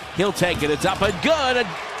Iguodala. He'll take it. It's up and good. And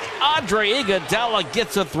Andre Iguodala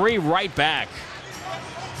gets a 3 right back.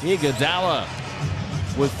 Iguodala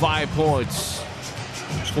with 5 points.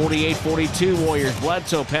 48-42 Warriors.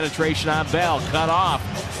 Bledsoe penetration on Bell. Cut off.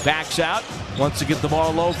 Backs out. Wants to get the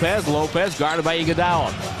ball to Lopez. Lopez guarded by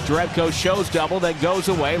Iguodala. Jerebko shows double, then goes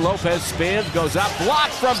away. Lopez spins, goes up.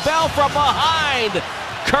 Blocked from Bell from behind.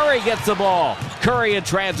 Curry gets the ball. Curry in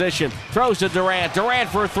transition. Throws to Durant. Durant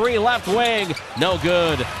for 3 left wing. No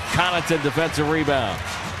good. Connaughton defensive rebound.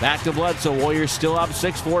 Back to Bledsoe. Warriors still up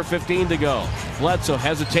 6, 4:15 to go. Bledsoe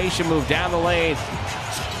hesitation move down the lane.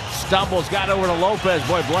 Stumbles, got over to Lopez.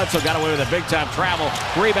 Boy, Bledsoe got away with a big-time travel.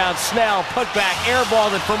 Rebound, Snell, put back,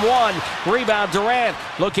 airballed it from 1. Rebound, Durant.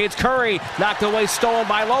 Locates Curry. Knocked away, stolen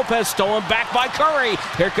by Lopez. Stolen back by Curry.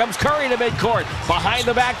 Here comes Curry to midcourt. Behind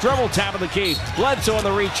the back dribble, tap of the key. Bledsoe on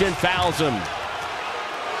the reach-in, fouls him.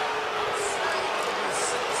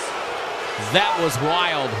 That was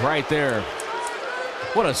wild right there.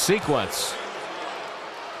 What a sequence.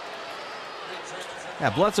 Yeah,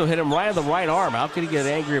 Bledsoe hit him right on the right arm. How could he get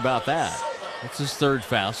angry about that? That's his 3rd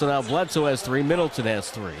foul. So now Bledsoe has 3. Middleton has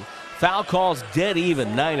 3. Foul calls dead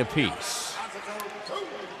even, 9 apiece.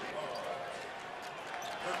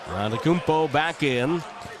 Antetokounmpo back in.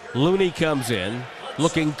 Looney comes in,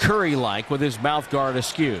 looking Curry-like with his mouth guard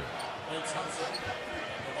askew.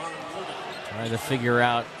 Trying to figure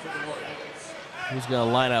out who's going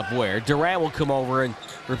to line up where. Durant will come over and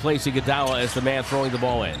replace Iguodala as the man throwing the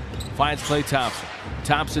ball in. Finds Klay Thompson.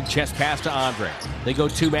 Thompson chest pass to Andre. They go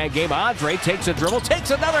two-man game. Andre takes a dribble, takes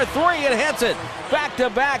another three, and hits it.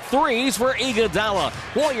 Back-to-back threes for Iguodala.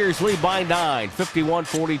 Warriors lead by 9,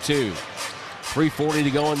 51-42. 3:40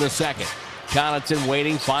 to go in the second. Connaughton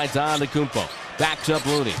waiting, finds Antetokounmpo. Backs up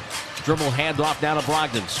Looney. Dribble handoff down to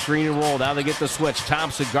Brogdon. Screen and roll. Now they get the switch.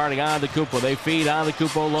 Thompson guarding Antetokounmpo. They feed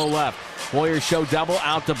Antetokounmpo low left. Warriors show double.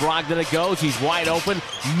 Out to Brogdon it goes. He's wide open.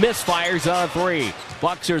 Misfires on three.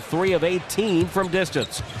 Bucks are 3 of 18 from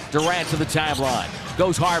distance. Durant to the timeline.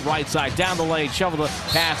 Goes hard right side. Down the lane. Shovel the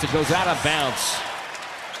pass. It goes out of bounds.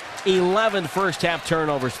 11 first half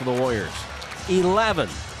turnovers for the Warriors. 11.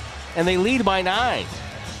 And they lead by 9.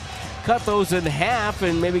 Cut those in half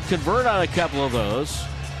and maybe convert on a couple of those.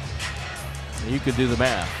 You can do the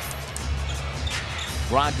math.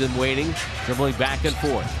 Brogdon waiting, dribbling back and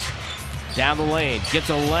forth. Down the lane, gets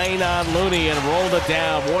a lane on Looney and rolled it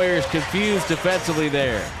down. Warriors confused defensively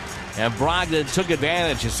there. And Brogdon took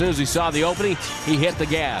advantage. As soon as he saw the opening, he hit the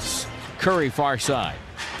gas. Curry far side.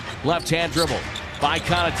 Left hand dribble by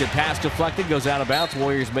Connaughton. Pass deflected, goes out of bounds.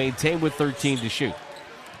 Warriors maintain with 13 to shoot.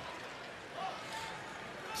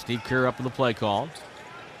 Steve Kerr up in the play call.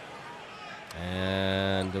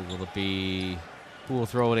 And will it be, who will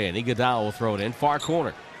throw it in? Iguodala will throw it in. Far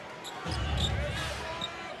corner.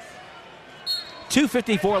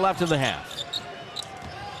 2:54 left in the half.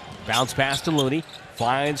 Bounce pass to Looney.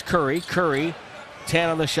 Finds Curry. Curry, 10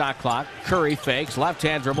 on the shot clock. Curry fakes. Left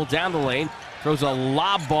hand dribble down the lane. Throws a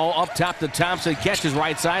lob ball up top to Thompson. Catches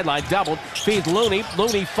right sideline. Doubled. Feeds Looney.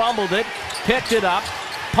 Looney fumbled it. Picked it up.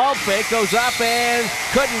 Pump fake. Goes up and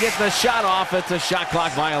couldn't get the shot off. It's a shot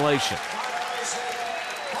clock violation.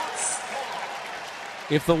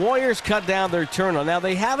 If the Warriors cut down their turnover, now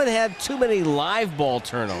they haven't had too many live ball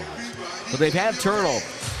turnovers, but they've had turnovers.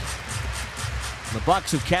 The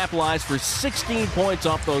Bucks have capitalized for 16 points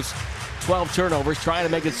off those 12 turnovers, trying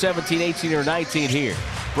to make it 17, 18, or 19 here.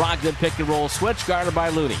 Brogdon pick and roll switch, guarded by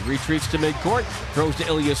Looney. Retreats to midcourt, throws to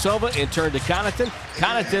Ilyasova, in turn to Connaughton.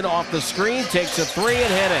 Connaughton off the screen, takes a three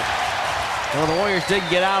and hit it. Well, the Warriors didn't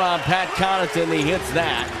get out on Pat Connaughton. He hits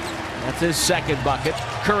that. That's his second bucket.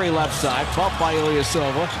 Curry left side, bumped by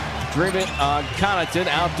Ilyasova. Driven on Connaughton,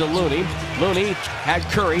 out to Looney. Looney had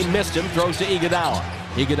Curry, missed him, throws to Iguodala.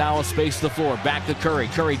 Iguodala spaced the floor, back to Curry.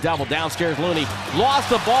 Curry double, downstairs Looney. Lost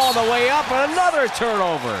the ball on the way up, and another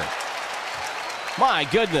turnover. My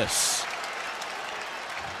goodness.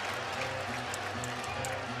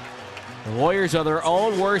 The Warriors are their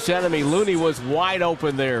own worst enemy. Looney was wide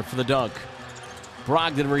open there for the dunk.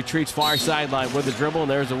 Brogdon retreats far sideline with the dribble,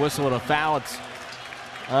 and there's a whistle and a foul. It's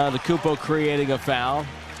Antetokounmpo creating a foul.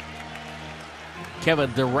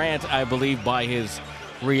 Kevin Durant, I believe, by his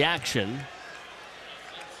reaction.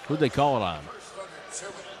 Who'd they call it on?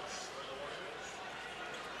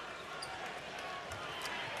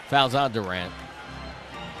 Foul's on Durant.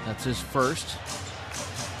 That's his first.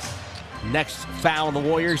 Next foul on the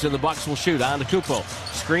Warriors, and the Bucks will shoot. Antetokounmpo.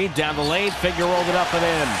 Screen down the lane, finger rolled it up and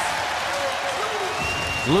in.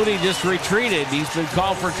 Looney just retreated. He's been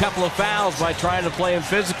called for a couple of fouls by trying to play him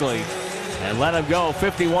physically. And let him go.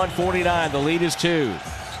 51-49. The lead is 2.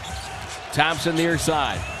 Thompson near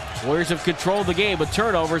side. Warriors have controlled the game, but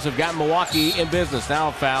turnovers have gotten Milwaukee in business. Now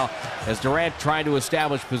a foul as Durant trying to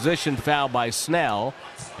establish position, foul by Snell.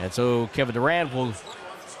 And so Kevin Durant will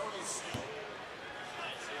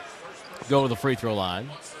go to the free throw line.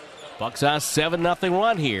 Bucks on a 7-0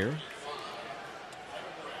 run here.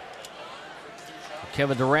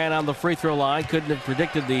 Kevin Durant on the free throw line. Couldn't have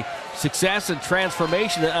predicted the success and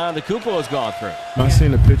transformation that Antetokounmpo has gone through. I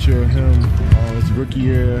seen a picture of him his rookie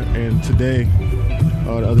year and today,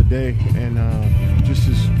 the other day, and just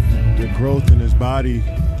the growth in his body,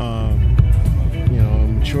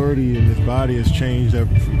 maturity in his body has changed. 4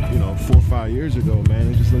 or 5 years ago, man,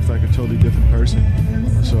 it just looks like a totally different person.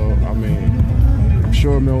 So I mean, I'm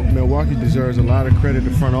sure Milwaukee deserves a lot of credit,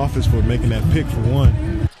 the front office, for making that pick for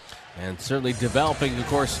one. And certainly developing, of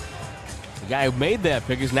course, the guy who made that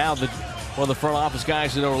pick is now one of the front office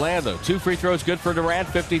guys in Orlando. 2 free throws good for Durant,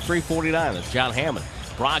 53-49. That's John Hammond.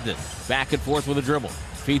 Brogdon back and forth with a dribble.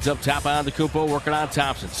 Feeds up top on Antetokounmpo, working on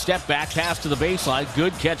Thompson. Step back, pass to the baseline.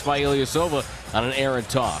 Good catch by Ilyasova on an errant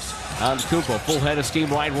toss. Antetokounmpo, full head of steam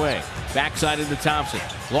right way. Backside into Thompson.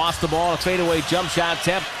 Lost the ball, a fadeaway jump shot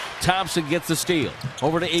attempt. Thompson gets the steal.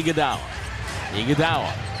 Over to Iguodala.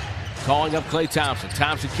 Iguodala calling up Klay Thompson.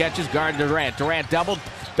 Thompson catches, guard Durant. Durant doubled.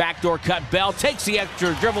 Backdoor cut. Bell takes the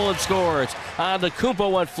extra dribble and scores.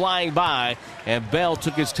 Antetokounmpo went flying by, and Bell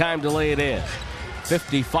took his time to lay it in.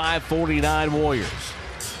 55-49 Warriors.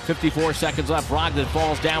 54 seconds left. Brogdon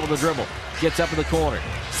falls down with the dribble. Gets up in the corner.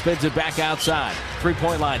 Spins it back outside.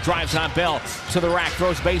 Three-point line. Drives on Bell to the rack.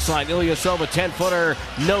 Throws baseline. Ilyasova, 10-footer.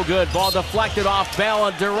 No good. Ball deflected off Bell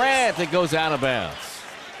and Durant. It goes out of bounds.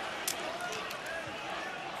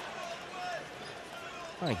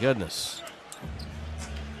 My goodness.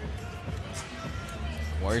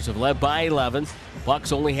 Warriors have led by 11.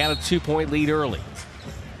 Bucks only had a 2-point lead early.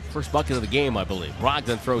 First bucket of the game, I believe.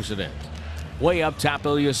 Brogdon throws it in. Way up top,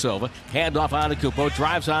 Ilyasova. Handoff on Antetokounmpo.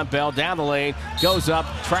 Drives on Bell. Down the lane. Goes up.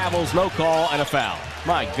 Travels. No call. And a foul.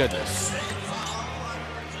 My goodness.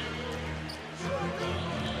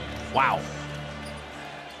 Wow.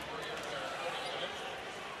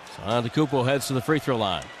 So Antetokounmpo heads to the free throw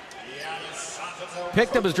line.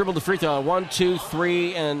 Picked up his dribble to free throw line. 1, 2,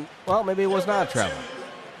 3, and, well, maybe it was not travel.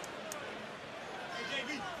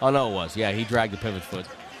 Oh, no, it was. Yeah, he dragged the pivot foot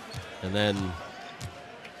and then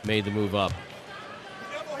made the move up.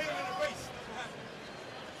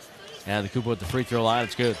 And the Antetokounmpo at the free throw line.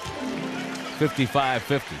 It's good.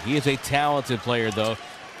 55-50. He is a talented player, though.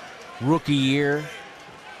 Rookie year.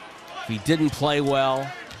 If he didn't play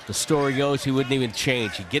well, the story goes he wouldn't even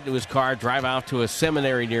change. He'd get into his car, drive out to a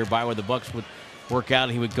seminary nearby where the Bucks would work out.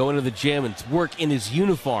 He would go into the gym and work in his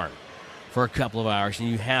uniform for a couple of hours, and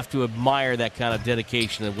you have to admire that kind of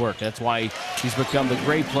dedication and work. That's why he's become the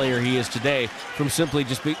great player he is today from simply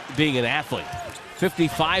just being an athlete.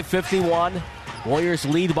 55-51. Warriors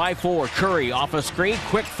lead by 4. Curry off a screen.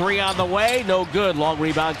 Quick three on the way. No good. Long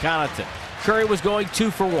rebound, Connaughton. Curry was going 2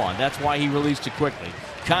 for 1. That's why he released it quickly.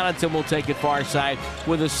 Connaughton will take it far side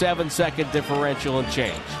with a 7-second differential and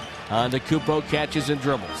change. Antetokounmpo catches and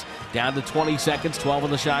dribbles. Down to 20 seconds, 12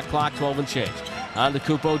 on the shot clock, 12 and change.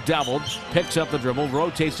 Antetokounmpo doubled, picks up the dribble,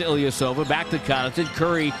 rotates to Ilyasova, back to Connaughton.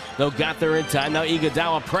 Curry, though, got there in time. Now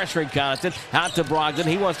Iguodala pressuring Connaughton, out to Brogdon.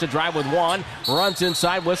 He wants to drive with one, runs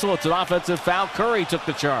inside, whistle. It's an offensive foul. Curry took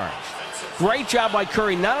the charge. Great job by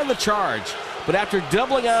Curry, not on the charge, but after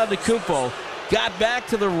doubling on Antetokounmpo, got back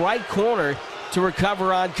to the right corner to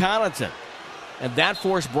recover on Connaughton. And that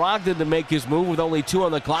forced Brogdon to make his move with only 2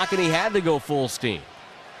 on the clock, and he had to go full steam.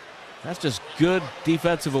 That's just good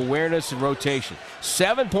defensive awareness and rotation.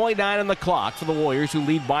 7.9 on the clock for the Warriors, who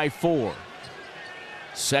lead by 4.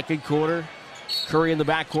 Second quarter, Curry in the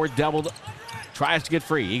backcourt doubled. Tries to get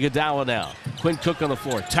free. Iguodala now. Quinn Cook on the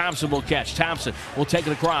floor. Thompson will catch. Thompson will take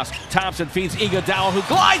it across. Thompson feeds Iguodala, who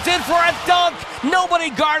glides in for a dunk. Nobody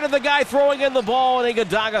guarded the guy throwing in the ball, and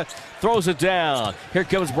Iguodala throws it down. Here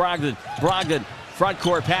comes Brogdon. Brogdon, front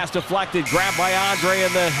court pass deflected. Grabbed by Andre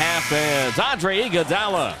in the half ends. Andre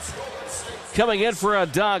Iguodala coming in for a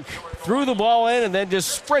dunk. Threw the ball in and then just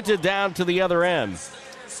sprinted down to the other end.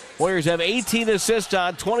 Warriors have 18 assists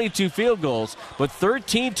on 22 field goals, but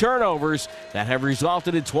 13 turnovers that have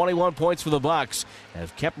resulted in 21 points for the Bucks,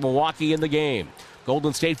 have kept Milwaukee in the game.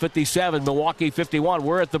 Golden State 57, Milwaukee 51.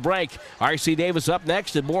 We're at the break. R.C. Davis up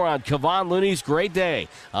next, and more on Kevon Looney's great day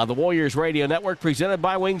on the Warriors Radio Network, presented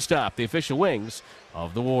by Wingstop, the official wings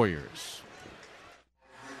of the Warriors.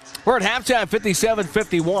 We're at halftime,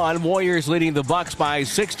 57-51. Warriors leading the Bucks by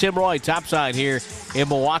 6. Tim Roy topside here in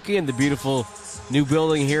Milwaukee in the beautiful new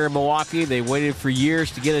building here in Milwaukee. They waited for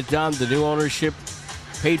years to get it done. The new ownership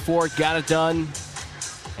paid for it, got it done.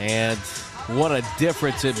 And what a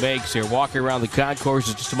difference it makes here. Walking around the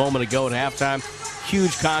concourses just a moment ago at halftime.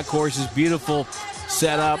 Huge concourses, beautiful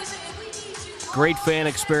setup, great fan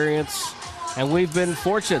experience. And we've been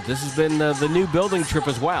fortunate. This has been the new building trip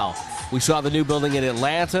as well. We saw the new building in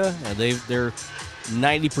Atlanta, and they're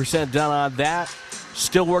 90% done on that.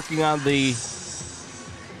 Still working on the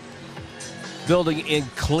building in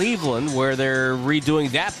Cleveland, where they're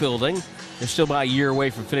redoing that building. They're still about a year away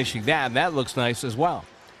from finishing that, and that looks nice as well.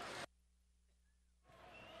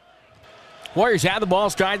 Warriors had the ball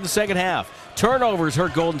stride in the second half. Turnovers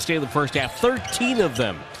hurt Golden State in the first half, 13 of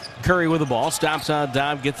them. Curry with the ball, stops on a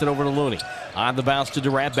dime, gets it over to Looney. On the bounce to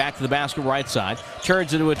Durant, back to the basket right side.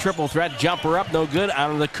 Turns into a triple threat, jumper up, no good.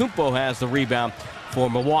 Antetokounmpo has the rebound for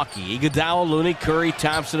Milwaukee. Iguodala, Looney, Curry,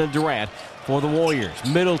 Thompson, and Durant for the Warriors.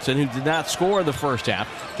 Middleton, who did not score in the first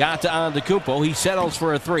half, got to Antetokounmpo. He settles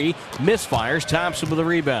for a 3, misfires. Thompson with the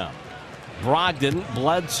rebound. Brogdon,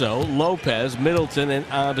 Bledsoe, Lopez, Middleton, and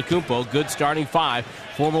Antetokounmpo. Good starting 5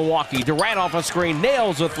 for Milwaukee. Durant off a screen,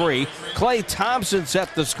 nails a 3. Klay Thompson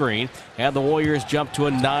set the screen, and the Warriors jump to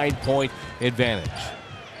a 9-point advantage.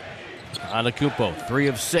 Antetokounmpo, 3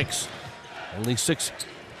 of 6. Only 6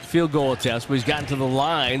 field goal attempts, but he's gotten to the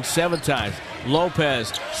line 7 times.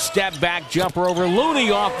 Lopez, step back jumper over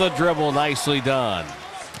Looney off the dribble. Nicely done.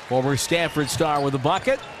 Former Stanford star with a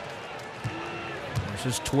bucket.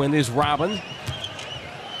 His twin is Robin.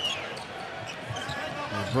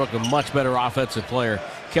 Brooke, a much better offensive player.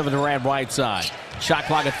 Kevin Durant right side. Shot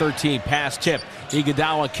clock at 13. Pass tip.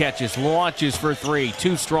 Iguodala catches. Launches for 3.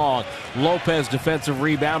 Too strong. Lopez defensive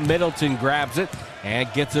rebound. Middleton grabs it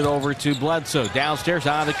and gets it over to Bledsoe. Downstairs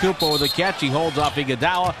on the Antetokounmpo with a catch. He holds off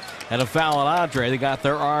Iguodala and a foul on Andre. They got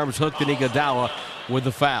their arms hooked in Iguodala with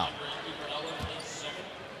the foul.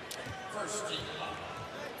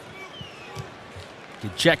 You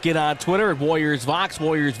can check in on Twitter at Warriors Vox,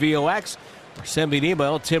 Warriors VOX. Or send me an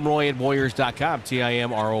email, timroy@warriors.com,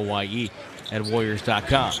 TIMROYE at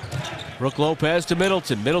warriors.com. Brook Lopez to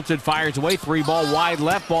Middleton. Middleton fires away. 3-ball wide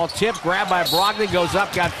left. Ball tipped. Grabbed by Brogdon. Goes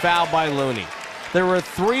up. Got fouled by Looney. There were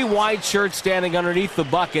 3 white shirts standing underneath the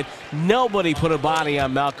bucket. Nobody put a body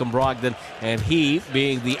on Malcolm Brogdon. And he,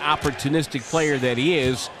 being the opportunistic player that he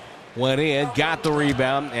is, went in, got the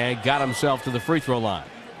rebound, and got himself to the free throw line.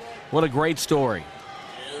 What a great story.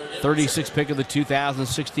 36th pick of the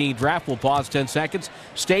 2016 draft. We'll pause 10 seconds.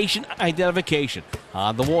 Station identification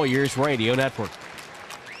on the Warriors Radio Network.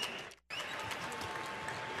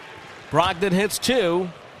 Brogdon hits 2.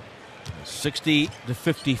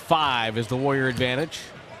 60-55 is the Warrior advantage.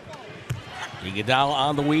 Iguodala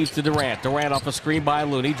on the weave to Durant. Durant off a screen by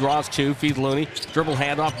Looney. Draws 2. Feeds Looney. Dribble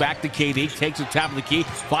handoff back to KD. Takes the top of the key.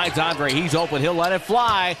 Finds Andre. He's open. He'll let it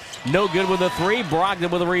fly. No good with a 3.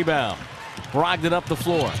 Brogdon with a rebound. Brogdon up the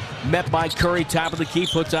floor. Met by Curry, top of the key,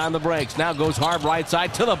 puts on the brakes. Now goes hard right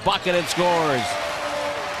side to the bucket and scores.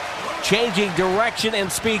 Changing direction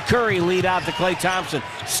and speed. Curry lead out to Klay Thompson.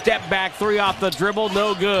 Step back 3 off the dribble,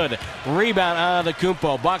 no good. Rebound on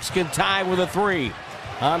Antetokounmpo. Bucks can tie with a 3.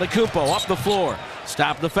 Antetokounmpo up the floor.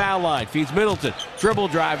 Stop the foul line. Feeds Middleton. Dribble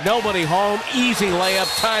drive. Nobody home. Easy layup.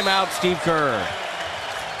 Timeout, Steve Kerr.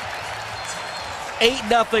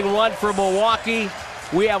 8-0 run for Milwaukee.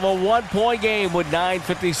 We have a 1-point game with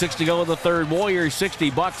 9:56 to go in the third. Warriors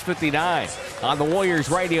 60, Bucks 59 on the Warriors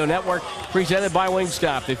Radio Network, presented by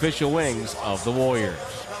Wingstop, the official wings of the Warriors.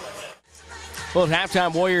 Well, at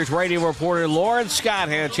halftime, Warriors radio reporter Lawrence Scott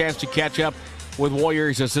had a chance to catch up with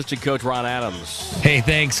Warriors assistant coach Ron Adams. Hey,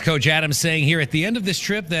 thanks. Coach Adams saying here at the end of this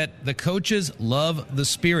trip that the coaches love the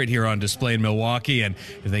spirit here on display in Milwaukee, and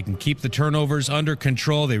if they can keep the turnovers under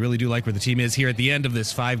control, they really do like where the team is here at the end of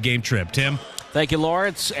this 5-game trip. Tim? Thank you,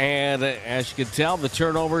 Lawrence. And as you can tell, the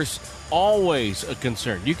turnovers always a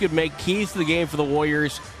concern. You could make keys to the game for the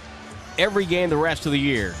Warriors every game the rest of the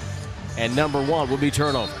year, and number 1 would be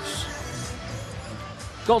turnovers.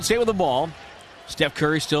 Golden State with the ball. Steph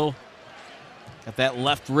Curry still got that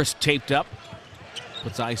left wrist taped up.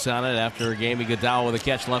 Puts ice on it after a game. Iguodala with a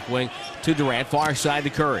catch left wing to Durant. Far side to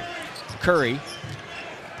Curry. Curry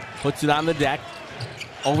puts it on the deck.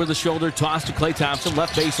 Over the shoulder, toss to Klay Thompson.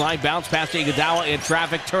 Left baseline, bounce past Iguodala in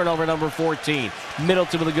traffic. Turnover number 14.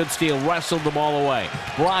 Middleton with a good steal. Wrestled the ball away.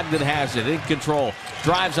 Brogdon has it in control.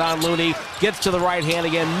 Drives on Looney. Gets to the right hand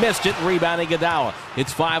again. Missed it. Rebound Iguodala.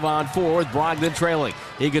 It's 5-on-4 with Brogdon trailing.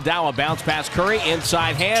 Iguodala bounce past Curry.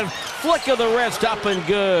 Inside hand. Flick of the wrist. Up and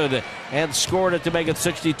good. And scored it to make it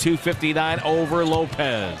 62-59 over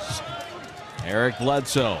Lopez. Eric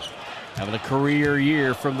Bledsoe having a career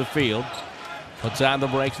year from the field. Puts on the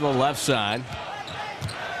brakes on the left side.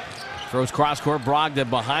 Throws cross-court. Brogdon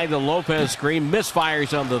behind the Lopez screen.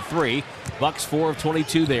 Misfires on the 3. Bucks 4 of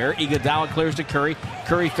 22 there. Iguodala clears to Curry.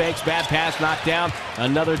 Curry fakes. Bad pass. Knocked down.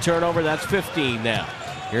 Another turnover. That's 15 now.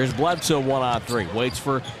 Here's Bledsoe 1-on-3. Waits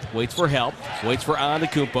for help. Waits for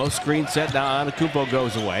Antetokounmpo. Screen set. Now Antetokounmpo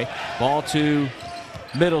goes away. Ball to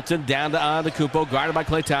Middleton. Down to Antetokounmpo. Guarded by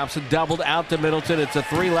Klay Thompson. Doubled out to Middleton. It's a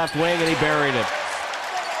 3 left wing, and he buried it.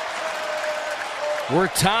 We're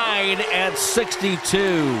tied at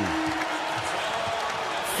 62.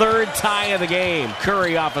 Third tie of the game.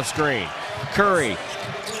 Curry off a screen. Curry,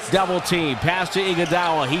 double team. Pass to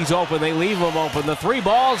Iguodala. He's open. They leave him open. The 3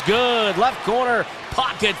 ball's good. Left corner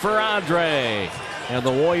pocket for Andre. And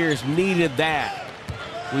the Warriors needed that.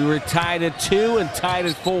 We were tied at 2 and tied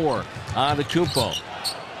at 4. Antetokounmpo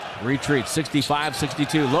retreat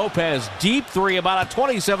 65-62. Lopez deep 3, about a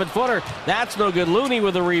 27-footer. That's no good. Looney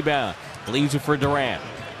with the rebound. Leaves it for Durant.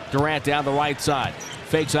 Durant down the right side.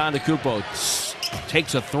 Fakes on to Antetokounmpo.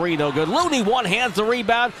 Takes a 3, no good. Looney one-hands the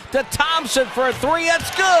rebound to Thompson for a 3.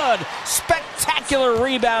 It's good. Spectacular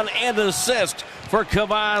rebound and assist for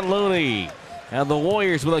Kevon Looney. And the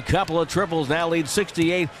Warriors with a couple of triples now lead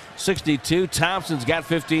 68-62. Thompson's got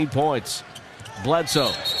 15 points.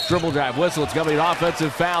 Bledsoe Dribble drive, whistle. It's going to be an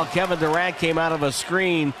offensive foul. Kevin Durant came out of a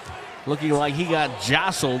screen looking like he got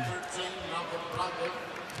jostled.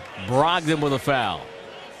 Brogdon with a foul.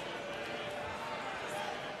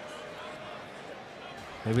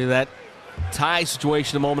 Maybe that tie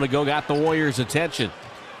situation a moment ago got the Warriors' attention.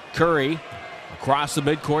 Curry across the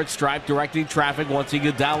midcourt stripe, directing traffic once he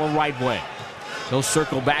gets down the right wing. He'll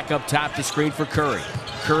circle back up top to screen for Curry.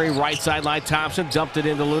 Curry right sideline, Thompson dumped it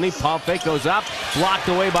into Looney. Pump fake goes up, blocked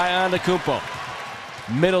away by Antetokounmpo.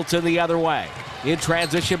 Middleton the other way. In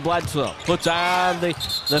transition, Bledsoe puts on the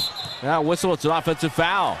whistle. It's an offensive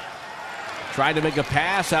foul. Tried to make a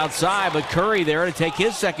pass outside, but Curry there to take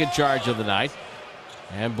his second charge of the night.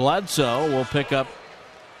 And Bledsoe will pick up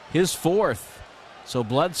his fourth. So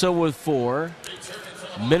Bledsoe with 4.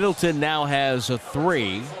 Middleton now has a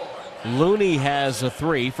 3. Looney has a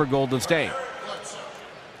 3 for Golden State.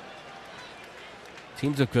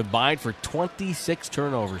 Teams have combined for 26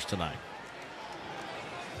 turnovers tonight.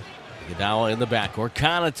 Iguodala in the backcourt.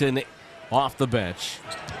 Connaughton off the bench.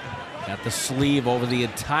 Got the sleeve over the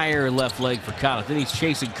entire left leg for Connaughton. He's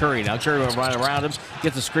chasing Curry now. Curry will run around him.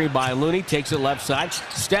 Gets a screen by Looney. Takes it left side.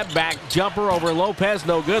 Step back jumper over Lopez.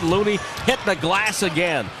 No good. Looney hit the glass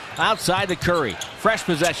again. Outside to Curry. Fresh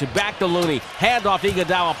possession. Back to Looney. Handoff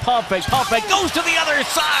Iguodala. Pump fake. Pump fake. Goes to the other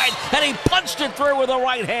side. And he punched it through with the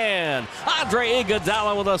right hand. Andre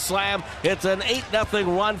Iguodala with a slam. It's an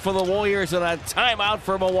 8-0 run for the Warriors and a timeout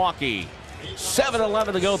for Milwaukee.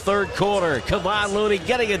 7:11 to go third quarter. Kevon Looney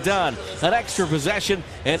getting it done. An extra possession,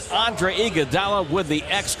 and Andre Iguodala with the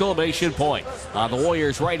exclamation point. On the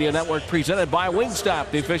Warriors Radio Network, presented by Wingstop,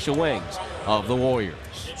 the official wings of the Warriors.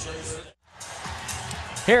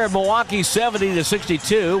 Here in Milwaukee,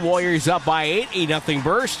 70-62. Warriors up by 8. 8-0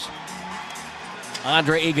 burst.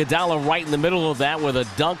 Andre Iguodala right in the middle of that with a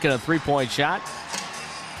dunk and a three-point shot.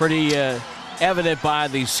 Pretty evident by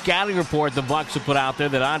the scouting report the Bucks have put out there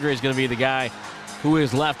that Andre is going to be the guy who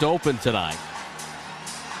is left open tonight.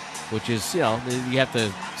 Which is, you have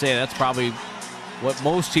to say that's probably what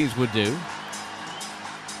most teams would do.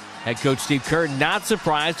 Head coach Steve Kerr not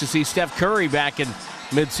surprised to see Steph Curry back in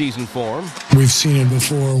midseason form. We've seen it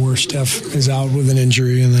before where Steph is out with an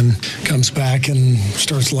injury and then comes back and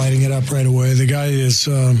starts lighting it up right away. The guy is,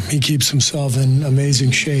 he keeps himself in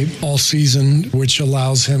amazing shape all season, which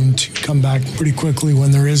allows him to come back pretty quickly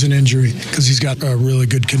when there is an injury because he's got a really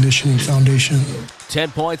good conditioning foundation.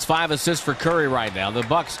 10 points, 5 assists for Curry right now. The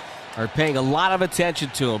Bucks are paying a lot of attention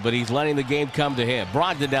to him, but he's letting the game come to him.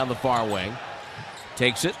 Brogdon down the far wing.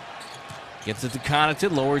 Takes it. Gets it to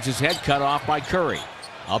Connaughton. Lowers his head. Cut off by Curry.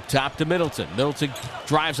 Up top to Middleton. Middleton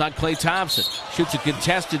drives on Klay Thompson. Shoots a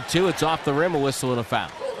contested 2. It's off the rim. A whistle and a foul.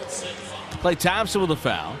 Klay Thompson with a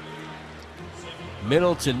foul.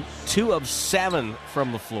 Middleton 2 of 7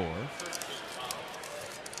 from the floor.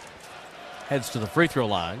 Heads to the free throw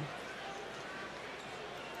line.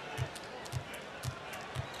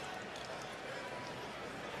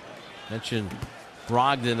 Mentioned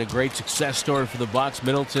Brogdon, a great success story for the Bucks.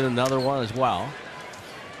 Middleton, another one as well.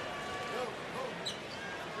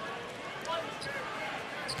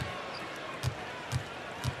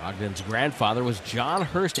 Brogdon's grandfather was John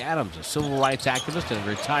Hurst Adams, a civil rights activist and a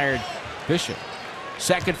retired bishop.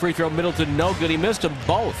 Second free throw, Middleton, no good. He missed them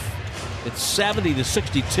both. It's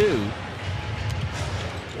 70-62.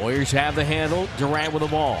 Warriors have the handle. Durant with the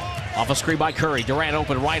ball. Off a screen by Curry. Durant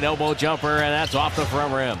open, right elbow jumper, and that's off the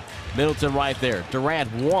front rim. Middleton right there.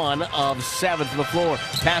 Durant 1 of 7 from the floor.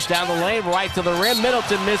 Pass down the lane, right to the rim.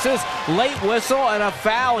 Middleton misses. Late whistle and a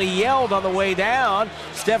foul. He yelled on the way down.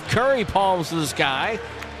 Steph Curry palms to the sky.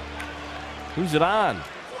 Who's it on?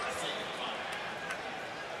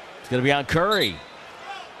 It's going to be on Curry.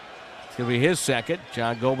 It's going to be his second.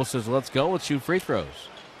 John Goebel says, let's go. Let's shoot free throws.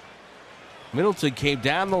 Middleton came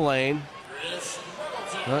down the lane.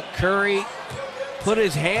 Curry put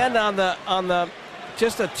his hand on the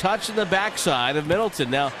just a touch in the backside of Middleton.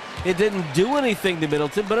 Now, it didn't do anything to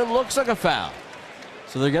Middleton, but it looks like a foul.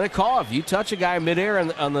 So they're going to call it. If you touch a guy midair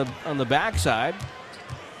on the backside,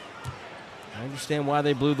 I understand why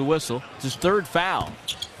they blew the whistle. It's his third foul.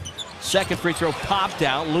 Second free throw popped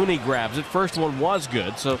out. Looney grabs it. First one was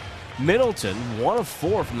good. So Middleton, 1 of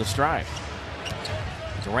 4 from the stripe.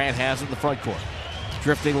 Durant has it in the front court.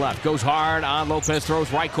 Drifting left. Goes hard on Lopez.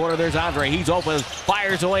 Throws right corner. There's Andre. He's open.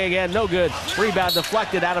 Fires away again. No good. Rebound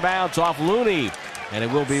deflected out of bounds off Looney. And it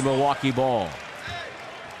will be Milwaukee ball.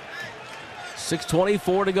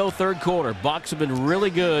 6:24 to go third quarter. Bucks have been really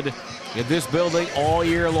good in this building all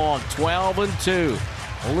year long. 12-2.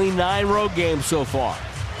 Only 9 road games so far.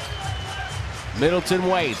 Middleton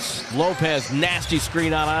waits. Lopez, nasty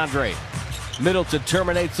screen on Andre. Middleton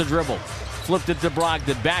terminates the dribble. Flipped it to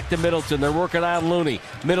Brogdon. Back to Middleton. They're working on Looney.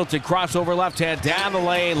 Middleton crossover left hand down the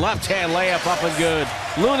lane. Left hand layup up and good.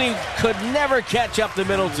 Looney could never catch up to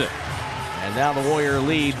Middleton. And now the Warrior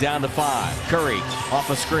lead down to 5. Curry off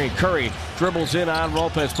a screen. Curry dribbles in on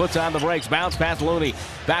Lopez. Puts on the brakes. Bounce past Looney.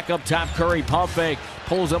 Back up top. Curry pump fake.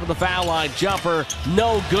 Pulls up at the foul line. Jumper.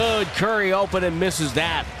 No good. Curry open and misses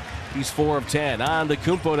that. He's 4 of 10. On to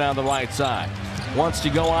Kumpo down the right side. Wants to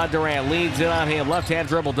go on Durant. Leans in on him. Left-hand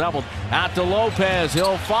dribble doubled. Out to Lopez.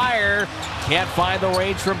 He'll fire. Can't find the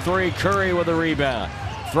range from 3. Curry with a rebound.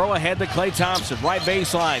 Throw ahead to Klay Thompson. Right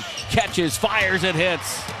baseline. Catches. Fires and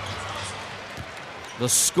hits. The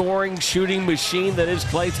scoring, shooting machine that is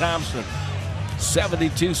Klay Thompson.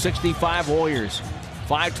 72-65 Warriors.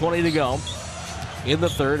 5:20 to go. In the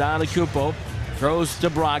third, on to Kumpo. Throws to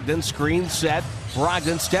Brogdon. Screen set.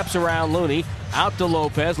 Brogdon steps around Looney. Out to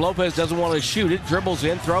Lopez. Lopez doesn't want to shoot it. Dribbles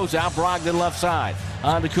in. Throws out. Brogdon left side.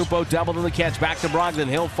 On to Kumpo. Doubled in the catch. Back to Brogdon.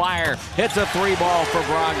 He'll fire. Hits a 3-ball for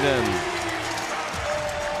Brogdon.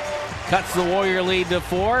 Cuts the Warrior lead to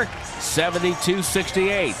 4.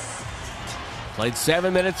 72-68. Played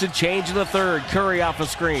 7 minutes and change in the third. Curry off a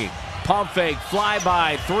screen. Pump fake.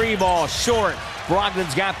 Flyby. 3-ball. Short.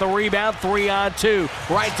 Brogdon's got the rebound. 3-on-2.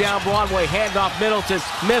 Right down Broadway. Handoff Middleton.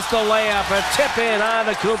 Missed the layup. A tip in on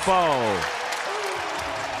the Kumpo.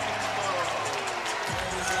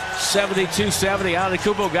 72-70.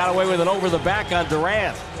 Antetokounmpo got away with an over the back on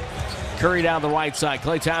Durant. Curry down the right side.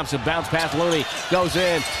 Klay Thompson bounce past Looney. Goes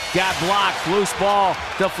in. Got blocked. Loose ball.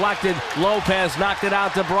 Deflected. Lopez knocked it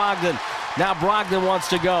out to Brogdon. Now Brogdon wants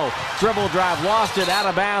to go. Dribble drive. Lost it. Out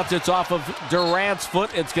of bounds. It's off of Durant's foot.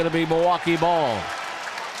 It's going to be Milwaukee ball.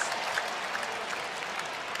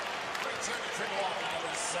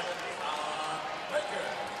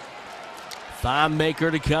 Thon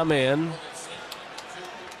Maker to come in.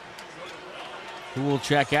 Who will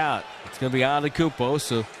check out? It's going to be Antetokounmpo,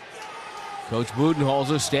 so Coach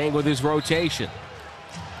Budenholzer staying with his rotation.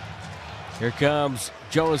 Here comes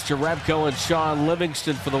Jonas Jerebko and Sean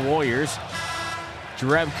Livingston for the Warriors.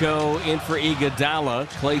 Jerebko in for Iguodala.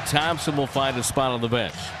 Klay Thompson will find a spot on the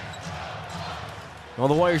bench. Well,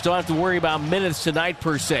 the Warriors don't have to worry about minutes tonight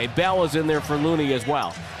per se. Bell is in there for Looney as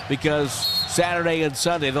well, because Saturday and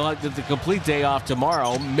Sunday, they'll have the complete day off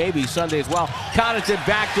tomorrow, maybe Sunday as well. Connaughton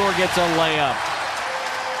backdoor gets a layup.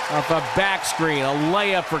 Off a back screen, a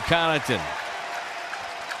layup for Connaughton.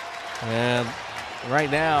 And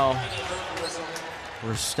right now,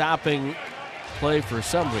 we're stopping play for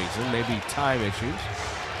some reason, maybe time issues.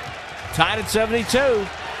 Tied at 72.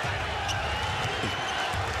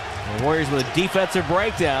 The Warriors with a defensive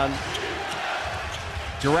breakdown.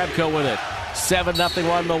 Jerebko with it.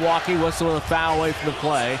 7-0 on Milwaukee. Whistle with a foul away from the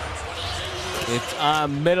play. It's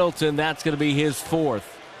on Middleton. That's going to be his 4th.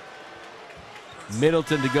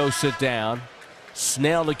 Middleton to go sit down.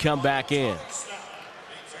 Snell to come back in.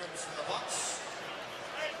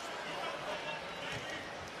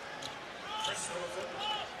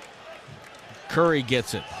 Curry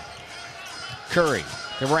gets it. Curry,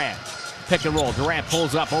 Durant, pick and roll. Durant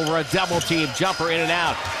pulls up over a double team. Jumper in and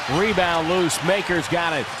out. Rebound loose. Maker's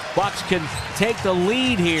got it. Bucks can take the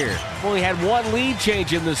lead here. Only had one lead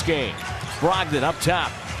change in this game. Brogdon up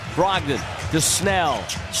top. Brogdon to Snell.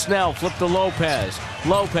 Snell flipped to Lopez.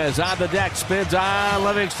 Lopez on the deck. Spins on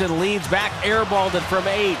Livingston. Leans back. Airballed it from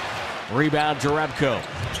 8. Rebound Jerebko.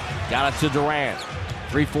 Got it to Durant.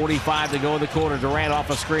 3:45 to go in the quarter. Durant off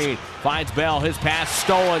a screen. Finds Bell. His pass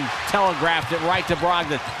stolen. Telegraphed it right to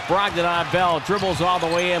Brogdon. Brogdon on Bell. Dribbles all the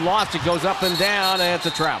way in. Lost it. Goes up and down. And it's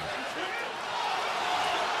a travel.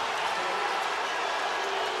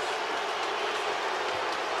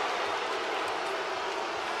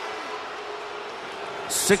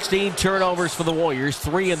 $16 turnovers for the Warriors.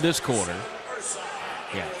 3 in this quarter.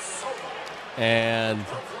 Yeah. And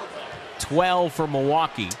 12 for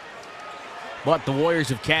Milwaukee. But the Warriors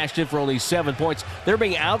have cashed in for only 7 points. They're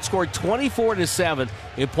being outscored 24-7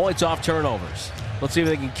 in points off turnovers. Let's see if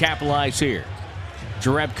they can capitalize here.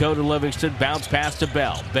 Jerebko to Livingston. Bounce pass to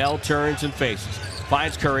Bell. Bell turns and faces.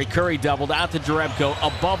 Finds Curry. Curry doubled out to Jerebko.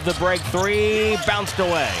 Above the break. 3. Bounced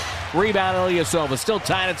away. Rebound Ilyasova. Still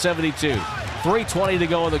tied at 72. 3:20 to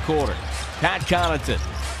go in the quarter. Pat Connaughton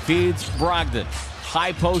feeds Brogdon.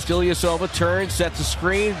 High post Ilyasova. Turns. Sets a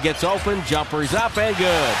screen. Gets open. Jumpers up and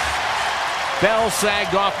good. Bell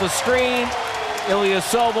sagged off the screen.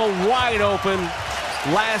 Ilyasova wide open.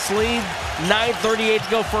 Last lead, 9:38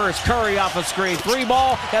 to go first. Curry off a screen.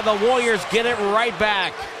 3-ball, and the Warriors get it right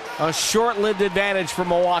back. A short-lived advantage for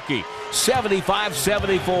Milwaukee.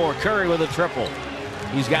 75-74. Curry with a triple.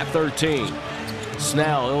 He's got 13.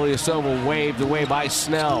 Snell, Ilyasova waved away by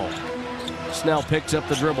Snell. Snell picks up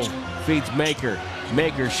the dribble. Feeds Maker.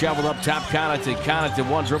 Maker shoveled up top. Connaughton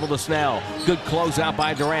one dribble to Snell. Good closeout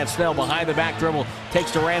by Durant. Snell behind the back dribble.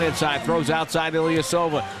 Takes Durant inside. Throws outside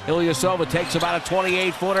Ilyasova. Ilyasova takes about a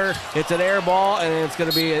 28-footer. It's an air ball, and it's going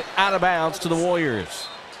to be out of bounds to the Warriors.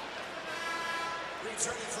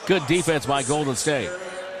 Good defense by Golden State.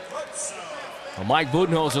 Well, Mike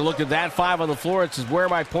Budenholzer looked at that 5 on the floor and says, where are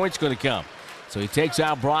my points going to come? So he takes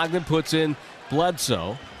out Brogdon, puts in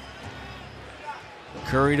Bledsoe.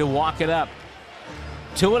 Curry to walk it up.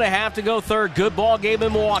 2.5 to go third. Good ball game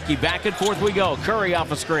in Milwaukee. Back and forth we go. Curry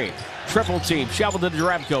off a screen. Triple team. Shovel to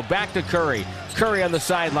Jerebko. Back to Curry. Curry on the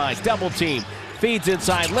sideline. Double team. Feeds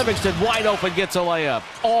inside. Livingston wide open. Gets a layup.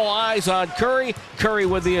 All eyes on Curry. Curry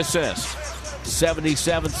with the assist.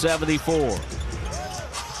 77-74.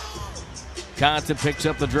 Connaughton picks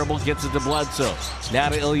up the dribble. Gets it to Bledsoe. Now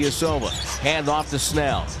to Ilyasova. Hand off to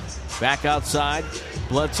Snell. Back outside.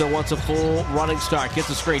 Bledsoe wants a full running start. Gets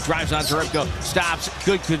a screen. Drives on Jerebko. Stops.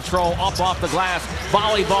 Good control. Up off the glass.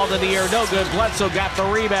 Volleyball to the air. No good. Bledsoe got the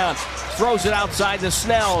rebound. Throws it outside to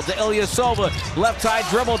Snell. To Ilyasova. Left side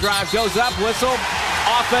dribble drive. Goes up. Whistle.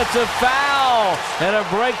 Offensive foul. And a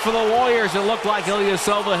break for the Warriors. It looked like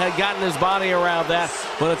Ilyasova had gotten his body around that.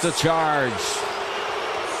 But it's a charge.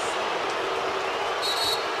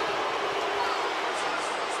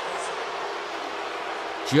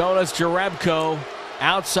 Jonas Jerebko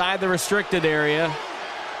outside the restricted area,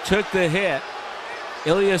 took the hit.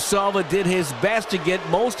 Ilyasova did his best to get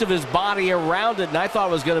most of his body around it, and I thought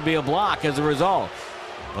it was going to be a block as a result.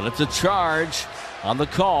 But it's a charge on the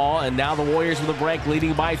call, and now the Warriors with a break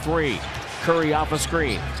leading by 3. Curry off a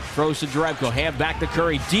screen. Throws to Jerebko. Hand back to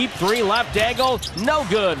Curry. Deep 3, left angle. No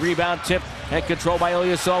good. Rebound tip and control by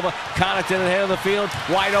Ilyasova. Connaughton in the head of the field.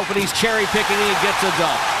 Wide open. He's cherry picking and gets a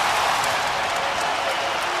dunk.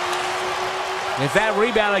 If that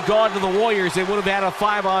rebound had gone to the Warriors, they would have had a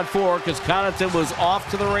 5-on-4 because Connaughton was off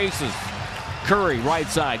to the races. Curry, right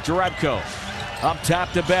side. Jerebko up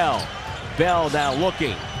top to Bell. Bell now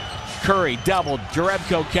looking. Curry doubled.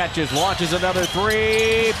 Jerebko catches, launches another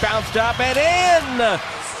 3. Bounced up and in.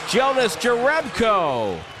 Jonas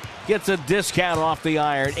Jerebko gets a discount off the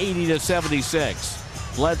iron,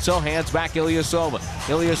 80-76. Bledsoe hands back Ilyasova.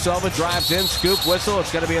 Ilyasova drives in, scoop, whistle.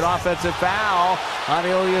 It's going to be an offensive foul on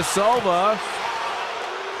Ilyasova.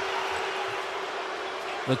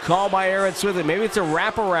 The call by Aaron Smith. Maybe it's a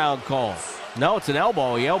wraparound call. No, it's an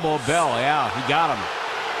elbow. He elbowed Bell. Yeah, he got him.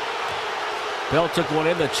 Bell took one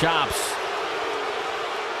in the chops.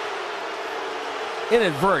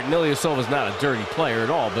 Inadvertent. Ilyasova's not a dirty player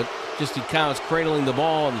at all, but just he kind of was cradling the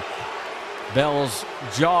ball, and Bell's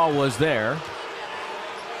jaw was there.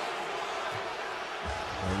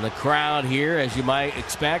 And the crowd here, as you might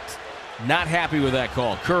expect, not happy with that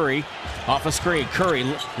call. Curry off a screen. Curry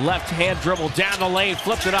left hand dribble down the lane,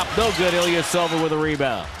 flipped it up. No good. Ilyasova with a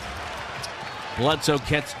rebound. Bledsoe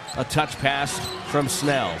gets a touch pass from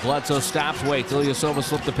Snell. Bledsoe stops, waits. Ilyasova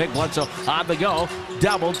slipped the pick. Bledsoe on the go.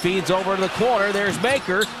 Doubled, feeds over to the corner. There's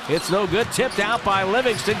Maker. It's no good. Tipped out by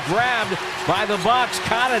Livingston. Grabbed by the Bucks.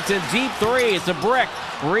 Connaughton, deep 3. It's a brick.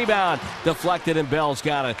 Rebound deflected, and Bell's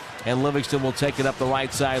got it. And Livingston will take it up the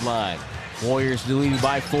right sideline. Warriors leading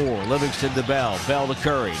by 4. Livingston to Bell. Bell to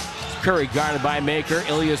Curry. Curry guarded by Maker.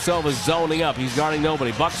 Ilyasova's zoning up. He's guarding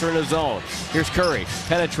nobody. Bucks are in a zone. Here's Curry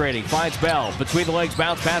penetrating. Finds Bell. Between the legs.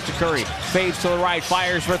 Bounce pass to Curry. Fades to the right.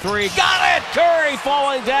 Fires for 3. Got it! Curry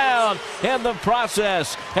falling down in the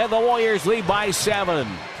process. And the Warriors lead by 7.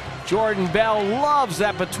 Jordan Bell loves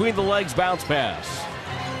that between the legs bounce pass.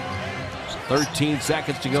 13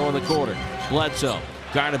 seconds to go in the quarter. Bledsoe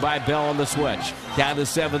guarded by Bell on the switch. Down to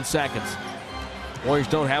 7 seconds. Warriors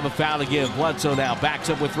don't have a foul to give. Bledsoe now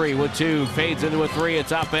backs up with 3, with 2. Fades into a 3.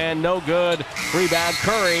 It's up and no good. Rebound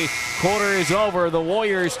Curry. Quarter is over. The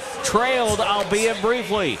Warriors trailed, albeit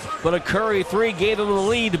briefly. But a Curry 3 gave them the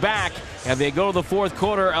lead back. And they go to the fourth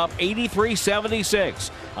quarter up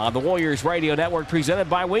 83-76 on the Warriors Radio Network, presented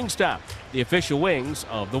by Wingstop, the official wings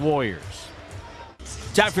of the Warriors.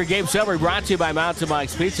 Time for your game summary, brought to you by Mountain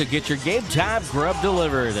Mike's Pizza. Get your game time grub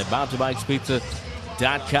delivered at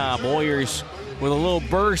mountainmikespizza.com. Warriors with a little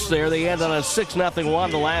burst there. They end on a 6-0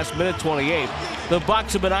 run the last minute 28. The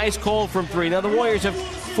Bucks have been ice cold from 3. Now the Warriors have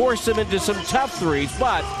forced them into some tough threes,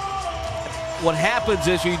 but what happens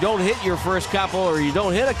is you don't hit your first couple, or you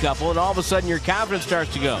don't hit a couple, and all of a sudden your confidence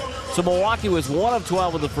starts to go. So Milwaukee was 1 of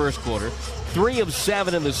 12 in the first quarter, 3 of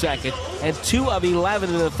 7 in the second, and 2 of 11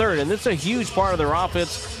 in the third. And this is a huge part of their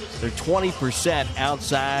offense. They're 20%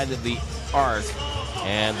 outside the arc.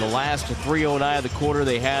 And the last 3:09 of the quarter,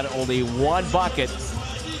 they had only 1 bucket.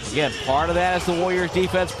 Again, part of that is the Warriors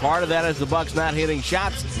defense. Part of that is the Bucks not hitting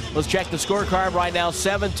shots. Let's check the scorecard right now.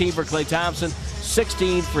 17 for Klay Thompson,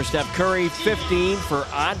 16 for Steph Curry, 15 for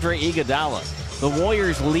Andre Iguodala. The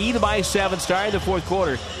Warriors lead by 7 starting the fourth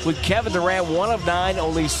quarter with Kevin Durant 1 of 9,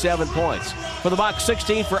 only 7 points. For the Bucks,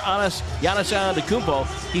 16 for Giannis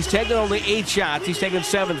Antetokounmpo. He's taken only 8 shots. He's taken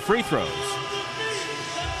 7 free throws.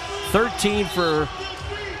 13 for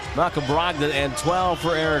Malcolm Brogdon and 12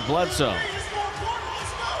 for Eric Bledsoe.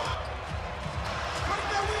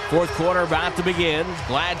 Fourth quarter about to begin.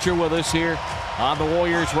 Glad you're with us here on the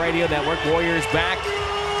Warriors Radio Network. Warriors back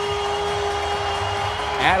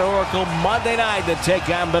at Oracle Monday night to take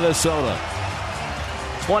on Minnesota.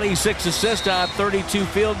 26 assists on 32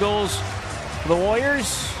 field goals for the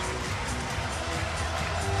Warriors.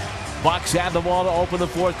 Bucks have the ball to open the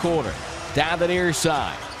fourth quarter. Down the near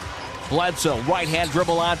side. Bledsoe, right-hand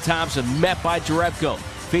dribble on Thompson, met by Jerebko.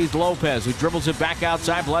 Feeds Lopez, who dribbles it back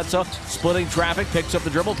outside. Bledsoe splitting traffic, picks up the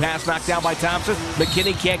dribble. Pass knocked down by Thompson.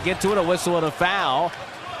 McKinney can't get to it. A whistle and a foul.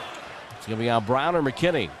 It's going to be on Brown or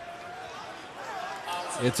McKinney.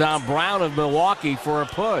 It's on Brown of Milwaukee for a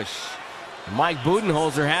push. Mike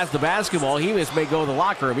Budenholzer has the basketball. He just may go to the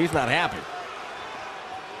locker room. He's not happy.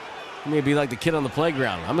 He may be like the kid on the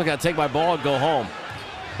playground. I'm just going to take my ball and go home.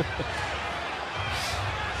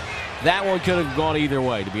 That one could have gone either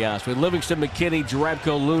way, to be honest with you. Livingston, McKinney,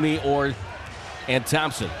 Jerebko, Looney, and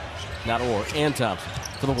Thompson. Not and Thompson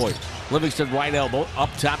for the Warriors. Livingston right elbow, up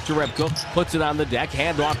top, Jerebko puts it on the deck,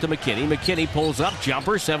 hand off to McKinney. McKinney pulls up,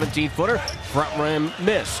 jumper, 17-footer, front rim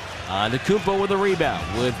miss. Antetokounmpo with a rebound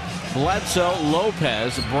with Bledsoe,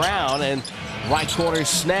 Lopez, Brown, and right corner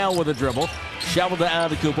Snell with a dribble. Shoveled to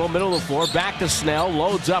Antetokounmpo, middle of the floor, back to Snell,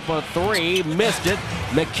 loads up a 3, missed it.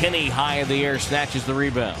 McKinney high in the air, snatches the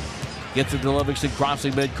rebound. Gets it to Livingston,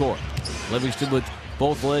 crossing midcourt. Livingston with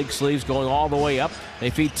both leg sleeves going all the way up. They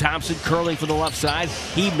feed Thompson, curling from the left side.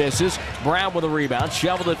 He misses. Brown with a rebound.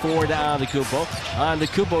 Shoveled it forward down to Antetokounmpo.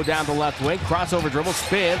 Antetokounmpo down the left wing. Crossover dribble,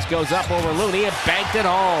 spins, goes up over Looney and banked it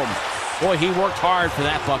home. Boy, he worked hard for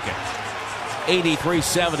that bucket.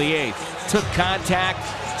 83-78. Took contact,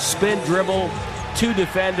 spin dribble, 2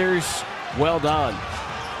 defenders. Well done.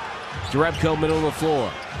 Jerebko middle of the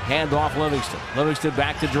floor. Hand off Livingston. Livingston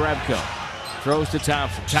back to Jerebko. Throws to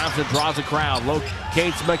Thompson. Thompson draws a crowd.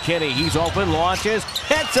 Locates McKinney. He's open. Launches.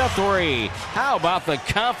 Hits a 3. How about the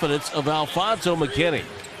confidence of Alfonso McKinney?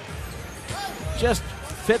 Just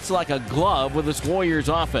fits like a glove with this Warriors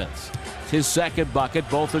offense. It's his second bucket.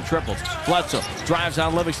 Both are triples. Bledsoe drives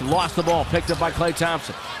on Livingston. Lost the ball. Picked up by Klay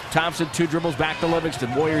Thompson. Thompson 2 dribbles back to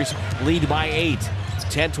Livingston. Warriors lead by 8.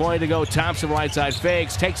 10-20 to go. Thompson right side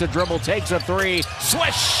fakes, takes a dribble, takes a 3.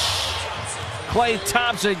 Swish! Klay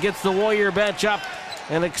Thompson gets the Warrior bench up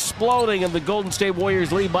and exploding, and the Golden State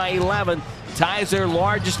Warriors lead by 11. Ties their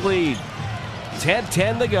largest lead.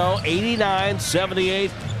 10-10 to go.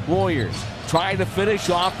 89-78 Warriors. Trying to finish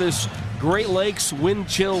off this Great Lakes wind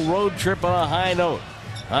chill road trip on a high note.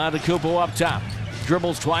 Antetokounmpo up top.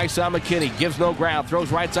 Dribbles twice on McKinney. Gives no ground.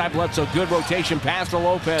 Throws right side Bledsoe. Good rotation. Pass to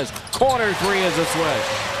Lopez. Corner 3 is a swish.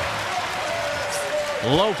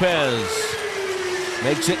 Lopez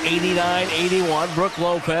makes it 89-81. Brook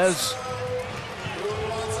Lopez,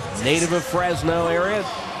 native of Fresno area.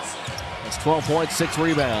 That's 12 points, 6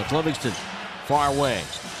 rebounds. Livingston, far wing.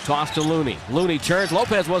 Toss to Looney. Looney turns.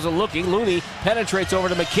 Lopez wasn't looking. Looney penetrates over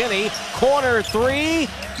to McKinney. Corner 3.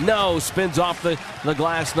 No. Spins off the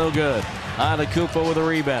glass. No good. Antetokounmpo with a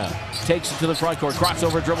rebound. Takes it to the front court.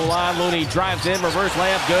 Crossover dribble line. Looney drives in. Reverse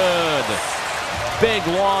layup. Good. Big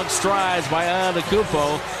long strides by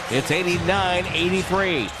Antetokounmpo. It's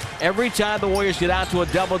 89-83. Every time the Warriors get out to a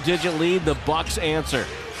double-digit lead, the Bucks answer.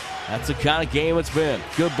 That's the kind of game it's been.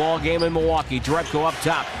 Good ball game in Milwaukee. Jerebko up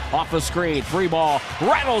top. Off a screen. Free ball.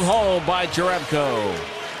 Rattled home by Jerebko.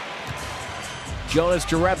 Jonas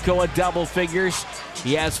Jerebko at double figures.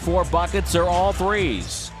 He has 4 buckets. They're all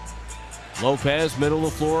 3s. Lopez, middle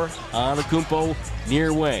of the floor. Antetokounmpo,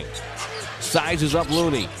 near wing. Sizes up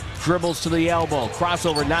Looney. Dribbles to the elbow.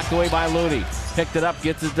 Crossover knocked away by Looney. Picked it up,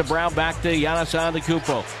 gets it to Brown, back to Giannis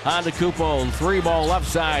Antetokounmpo. Antetokounmpo, 3-ball left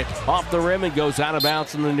side, off the rim and goes out of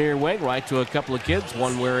bounds in the near wing, right to a couple of kids,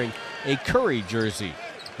 one wearing a Curry jersey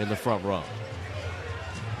in the front row.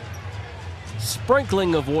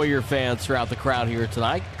 Sprinkling of Warrior fans throughout the crowd here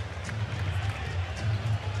tonight.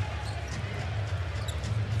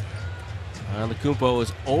 Antetokounmpo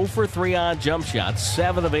is 0 for 3 on jump shots,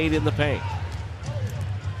 7 of 8 in the paint.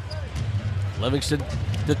 Livingston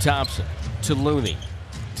to Thompson, to Looney,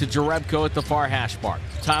 to Jerebko at the far hash mark.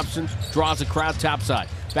 Thompson draws a crowd topside.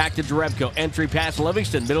 Back to Jerebko. Entry pass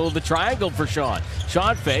Livingston. Middle of the triangle for Sean.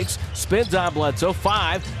 Sean fakes. Spins on Bledsoe.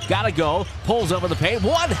 5. Gotta go. Pulls up in the paint.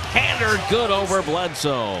 One-hander good over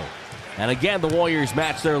Bledsoe. And again, the Warriors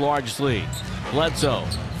match their largest lead. Bledsoe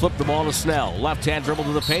flipped the ball to Snell. Left-hand dribble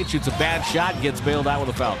to the paint. Shoots a bad shot. Gets bailed out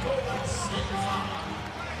with a foul call.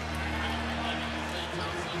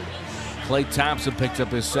 Klay Thompson picks up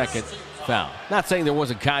his second foul. Not saying there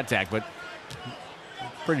wasn't contact, but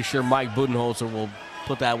pretty sure Mike Budenholzer will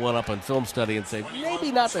put that one up on film study and say,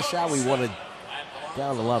 maybe not the shot we wanted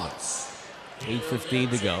down 11.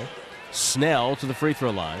 8:15 to go. Snell to the free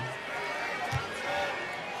throw line.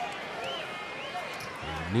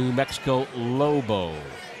 New Mexico Lobo.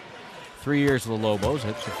 3 years of the Lobos.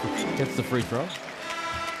 Hits the free throw.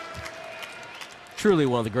 Truly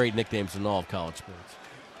one of the great nicknames in all of college sports.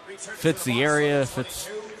 Fits the area. Fits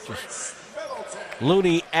just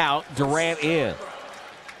Looney out. Durant in.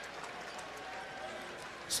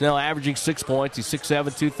 Snell averaging 6 points. He's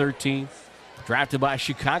 6'7", 213. Drafted by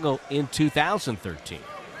Chicago in 2013.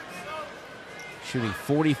 Shooting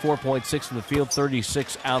 44.6 from the field,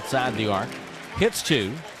 36 outside the arc. Hits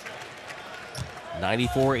 2.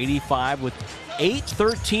 94-85 with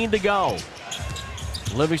 8:13 to go.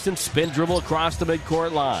 Livingston spin dribble across the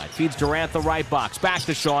midcourt line. Feeds Durant the right box. Back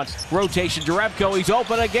to Sean. Rotation Jerebko. He's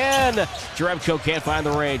open again. Jerebko can't find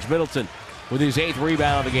the range. Middleton with his 8th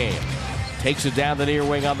rebound of the game. Takes it down the near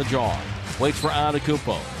wing on the jaw. Waits for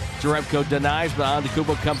Antetokounmpo. Jerebko denies, but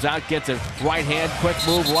Antetokounmpo comes out, gets a right hand, quick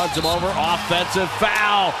move, runs him over. Offensive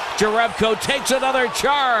foul. Jerebko takes another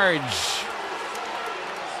charge.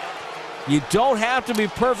 You don't have to be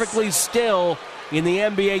perfectly still in the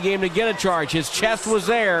NBA game to get a charge. His chest was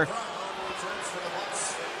there.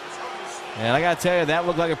 And I got to tell you, that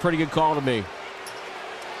looked like a pretty good call to me.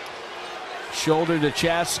 Shoulder to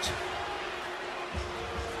chest.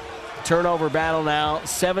 Turnover battle now,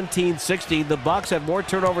 17-16. The Bucks have more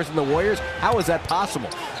turnovers than the Warriors. How is that possible?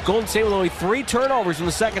 Golden State with only 3 turnovers in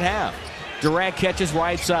the second half. Durant catches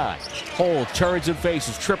right side. Hole turns and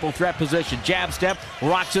faces. Triple threat position. Jab step.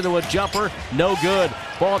 Rocks into a jumper. No good.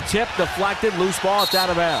 Ball tipped, deflected. Loose ball. It's out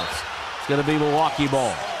of bounds. It's going to be Milwaukee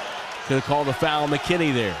ball. Going to call the foul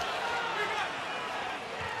McKinney there.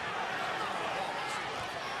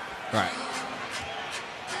 All right.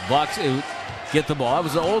 Bucks get the ball. That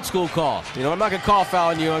was an old school call. You know, I'm not going to call foul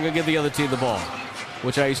on you. I'm going to give the other team the ball,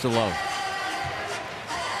 which I used to love.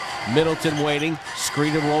 Middleton waiting.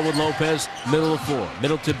 Screen and roll with Lopez. Middle of the floor.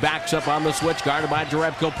 Middleton backs up on the switch. Guarded by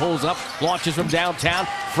Jerebko. Pulls up. Launches from downtown.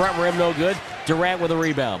 Front rim no good. Durant with a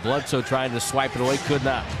rebound. Bledsoe trying to swipe it away. Could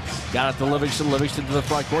not. Got it to Livingston. Livingston to the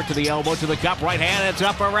front court. To the elbow. To the cup. Right hand. It's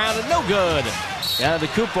up around and no good.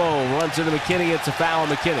 Antetokounmpo runs into McKinney. It's a foul on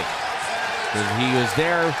McKinney. He was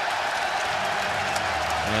there.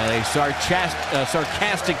 And a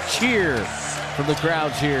sarcastic cheer from the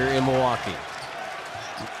crowds here in Milwaukee.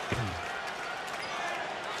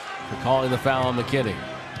 For calling the foul on McKinney.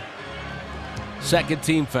 Second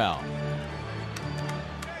team foul.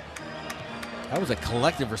 That was a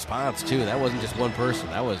collective response, too. That wasn't just one person.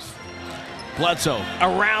 That was Bledsoe.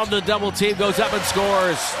 Around the double team, goes up and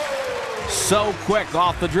scores. So quick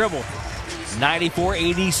off the dribble.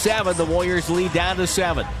 94-87, the Warriors lead down to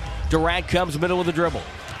 7. Durant comes middle of the dribble.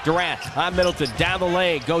 Durant on Middleton, down the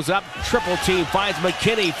lane, goes up, triple team, finds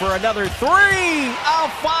McKinney for another 3.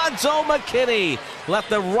 Alfonso McKinney left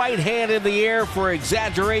the right hand in the air for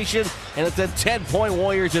exaggeration, and it's a 10-point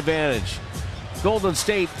Warriors advantage. Golden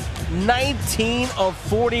State, 19 of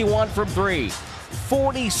 41 from 3,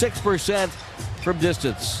 46% from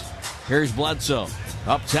distance. Here's Bledsoe.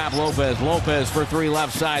 Up top, Lopez. Lopez for 3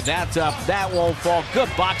 left side. That's up. That won't fall. Good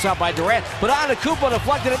box out by Durant. But Antetokounmpo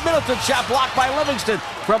deflected at Middleton. Shot blocked by Livingston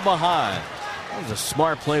from behind. That was a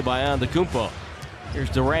smart play by Antetokounmpo. Here's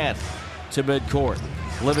Durant to midcourt.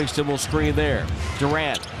 Livingston will screen there.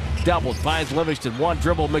 Durant doubled. Finds Livingston. One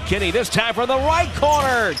dribble. McKinney this time for the right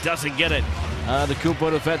corner. Doesn't get it. Antetokounmpo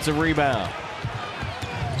defensive rebound.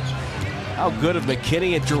 How good have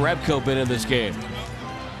McKinney and Jerebko been in this game?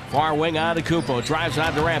 Far wing Antetokounmpo drives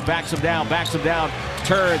on Durant, backs him down,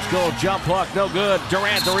 turns, goal, jump hook, no good.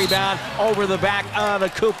 Durant the rebound, over the back.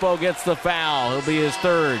 Antetokounmpo gets the foul. He'll be his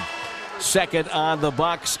 3rd. Second on the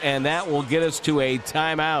Bucks, and that will get us to a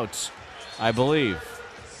timeout, I believe.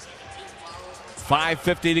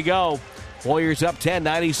 5:50 to go. Warriors up 10,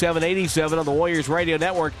 97-87 on the Warriors Radio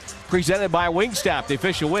Network, presented by Wingstop, the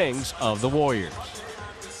official wings of the Warriors.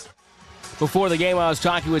 Before the game, I was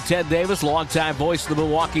talking with Ted Davis, longtime voice of the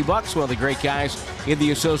Milwaukee Bucks, one of the great guys in the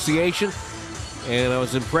association. And I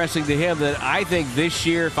was impressing to him that I think this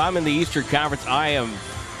year, if I'm in the Eastern Conference, I am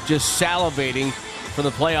just salivating for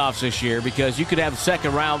the playoffs this year, because you could have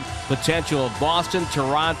second round potential of Boston,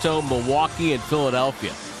 Toronto, Milwaukee, and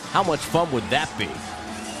Philadelphia. How much fun would that be?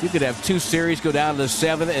 You could have 2 series go down to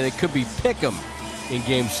 7, and it could be pick'em in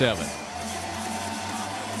Game 7.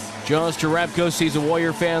 Jones Jerebko sees a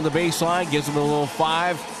Warrior fan on the baseline, gives him a little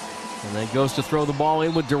 5, and then goes to throw the ball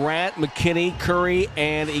in with Durant, McKinney, Curry,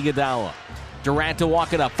 and Iguodala. Durant to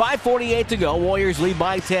walk it up. 5:48 to go. Warriors lead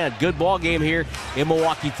by 10. Good ball game here in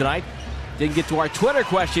Milwaukee tonight. Didn't get to our Twitter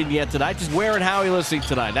question yet tonight. Just where and how are you listening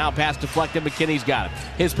tonight? Now pass deflected. McKinney's got it.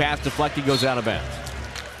 His pass deflected, goes out of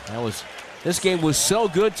bounds. This game was so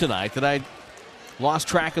good tonight that I lost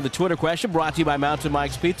track of the Twitter question. Brought to you by Mountain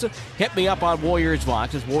Mike's Pizza. Hit me up on Warriors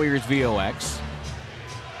Vox. It's Warriors VOX.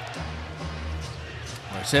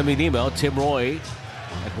 Or send me an email, timroy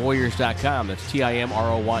at Warriors.com. That's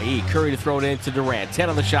Timroye. Curry to throw it into Durant. 10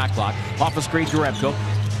 on the shot clock. Off the screen, Jerebko.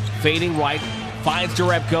 Fading right. Finds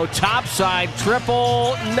Jerebko. Top side.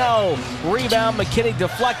 Triple. No. Rebound. McKinney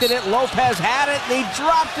deflected it. Lopez had it, and he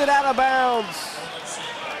dropped it out of bounds.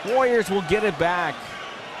 Warriors will get it back.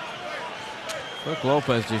 Brook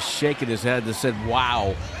Lopez just shaking his head and said,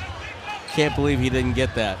 wow. Can't believe he didn't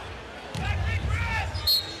get that.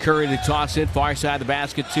 Curry to toss it. Far side of the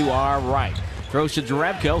basket to our right. Throws to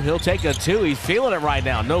Jerebko. He'll take a 2. He's feeling it right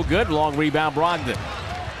now. No good. Long rebound, Brogdon.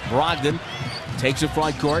 Brogdon takes it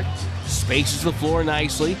front court. Spaces the floor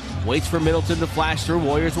nicely. Waits for Middleton to flash through.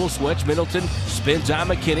 Warriors will switch. Middleton spins on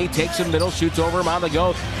McKinney. Takes him middle. Shoots over him on the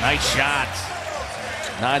go. Nice shot.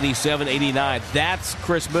 97-89. That's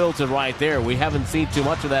Chris Middleton right there. We haven't seen too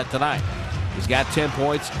much of that tonight. He's got 10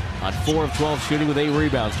 points on 4 of 12 shooting with 8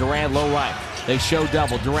 rebounds. Durant low right. They show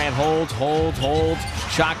double. Durant holds.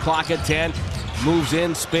 Shot clock at 10. Moves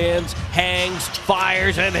in, spins, hangs,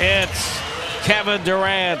 fires, and hits. Kevin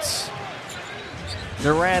Durant.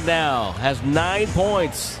 Durant now has 9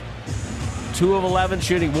 points. 2 of 11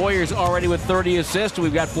 shooting. Warriors already with 30 assists.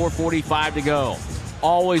 We've got 4:45 to go.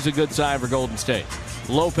 Always a good sign for Golden State.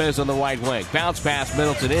 Lopez on the right wing. Bounce pass,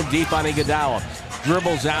 Middleton in deep on Iguodala.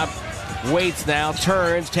 Dribbles out, waits now,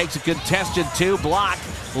 turns, takes a contested 2, block.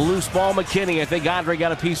 Loose ball, McKinney. I think Andre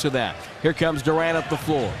got a piece of that. Here comes Durant up the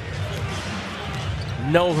floor.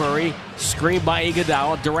 No hurry. Screen by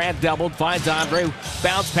Iguodala. Durant doubled. Finds Andre.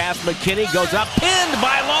 Bounce pass. McKinney goes up. Pinned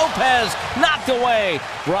by Lopez. Knocked away.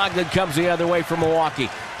 Brogdon comes the other way from Milwaukee.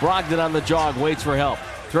 Brogdon on the jog. Waits for help.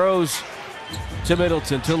 Throws to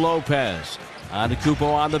Middleton. To Lopez.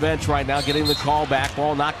 Antetokounmpo on the bench right now. Getting the call back.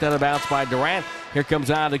 Ball knocked out of bounds by Durant. Here comes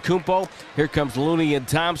Antetokounmpo. Here comes Looney and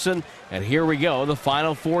Thompson. And here we go. The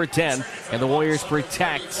final 4:10. And the Warriors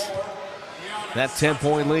protect that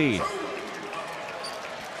 10-point lead.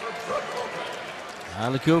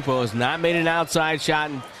 Antetokounmpo has not made an outside shot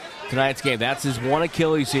in tonight's game. That's his one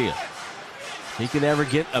Achilles heel. He can never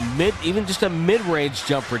get even just a mid-range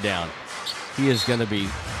jumper down. He is going to be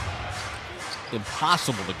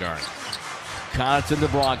impossible to guard. Connaughton to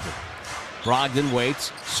Brogdon. Brogdon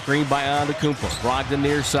waits. Screen by Antetokounmpo. Brogdon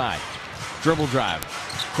near side. Dribble drive.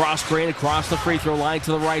 Cross screen across the free throw line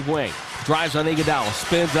to the right wing. Drives on Iguodala.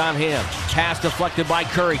 Spins on him. Pass deflected by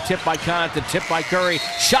Curry. Tipped by Connaughton. Tipped by Curry.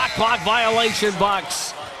 Shot clock violation,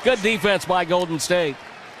 Bucks. Good defense by Golden State.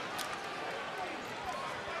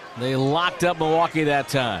 They locked up Milwaukee that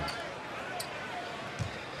time.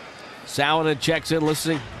 Saladin checks in,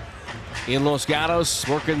 listening in Los Gatos,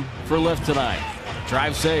 working for lift tonight.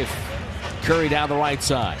 Drive safe. Curry down the right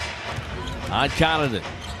side. On Connaughton.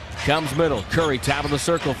 Comes middle. Curry, top of the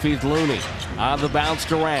circle, feeds Looney. On the bounce,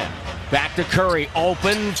 Durant. Back to Curry.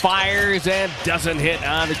 Open, fires, and doesn't hit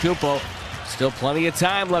Antetokounmpo. Still plenty of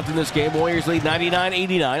time left in this game. Warriors lead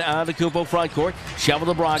 99-89. Antetokounmpo front court.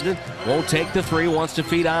 Shovel to Brogdon. Won't take the 3. Wants to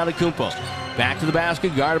feed Antetokounmpo. Back to the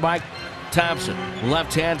basket. Guarded by Thompson.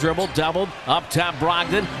 Left hand dribble. Doubled. Up top,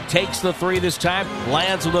 Brogdon. Takes the 3 this time.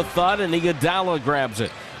 Lands with a thud, and Iguodala grabs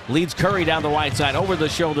it. Leads Curry down the right side. Over the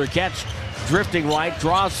shoulder catch. Drifting right.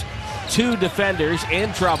 Draws 2 defenders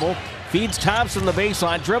in trouble. Feeds Thompson the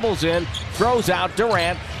baseline, dribbles in, throws out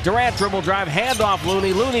Durant. Durant dribble drive, handoff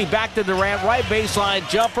Looney. Looney back to Durant, right baseline,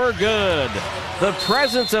 jumper, good. The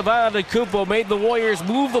presence of Antetokounmpo made the Warriors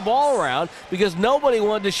move the ball around because nobody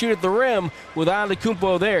wanted to shoot at the rim with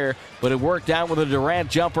Antetokounmpo there, but it worked out with a Durant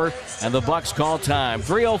jumper, and the Bucks call time.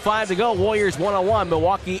 3:05 to go, Warriors 101,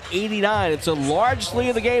 Milwaukee 89. It's the largest lead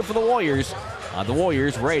of the game for the Warriors on the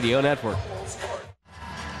Warriors Radio Network.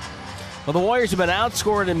 Well, the Warriors have been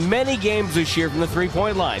outscored in many games this year from the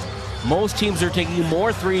three-point line. Most teams are taking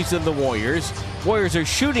more threes than the Warriors. Warriors are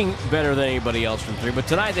shooting better than anybody else from 3, but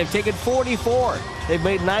tonight they've taken 44. They've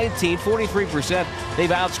made 19, 43%.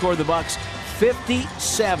 They've outscored the Bucks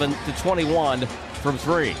 57-21 from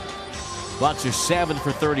 3. Bucks are 7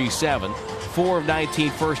 for 37, 4 of 19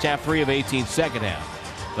 first half, 3 of 18 second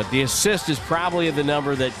half. But the assist is probably the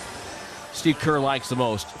number that Steve Kerr likes the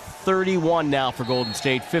most. 31 now for Golden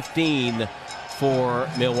State, 15 for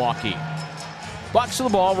Milwaukee. Bucks to the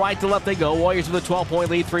ball, right to left they go. Warriors with a 12-point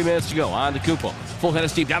lead, 3 minutes to go. On to Kumpo. Full head of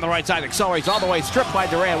steam down the right side, accelerates all the way, stripped by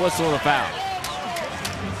Durant, whistle and a foul.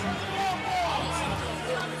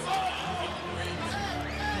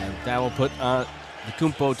 And that will put the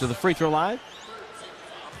Kumpo to the free throw line.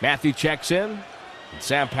 Matthew checks in. And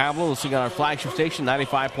Sam Pablo listening on our flagship station,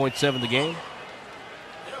 95.7 the game.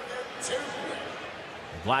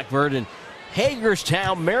 Blackbird in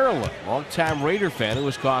Hagerstown, Maryland. Longtime Raider fan who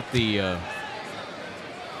has caught the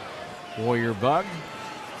Warrior bug.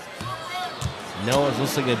 Noah's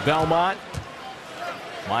listening at Belmont.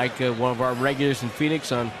 Mike, one of our regulars in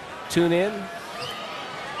Phoenix on TuneIn.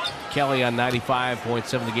 Kelly on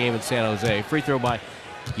 95.7 the game in San Jose. Free throw by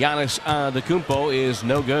Giannis Antetokounmpo is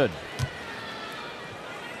no good.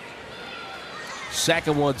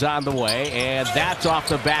 Second one's on the way, and that's off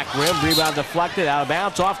the back rim. Rebound deflected, out of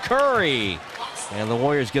bounds, off Curry. And the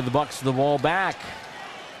Warriors give the Bucks the ball back.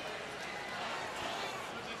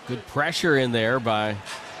 Good pressure in there by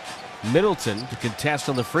Middleton to contest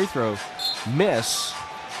on the free throw miss.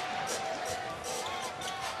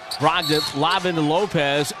 Brogdon lob into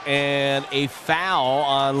Lopez, and a foul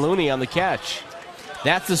on Looney on the catch.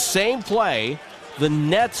 That's the same play the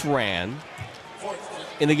Nets ran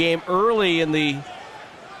in the game early in the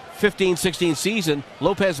 15-16 season.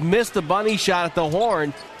 Lopez missed the bunny shot at the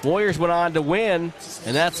horn. Warriors went on to win,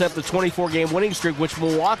 and that set the 24-game winning streak, which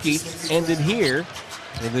Milwaukee ended here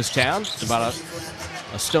in this town. It's about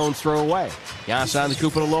a stone's throw away. Giannis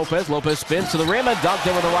Antetokounmpo to Lopez. Lopez spins to the rim and dunked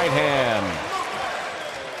it with the right hand.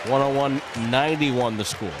 101-91 the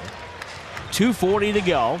score. 2:40 to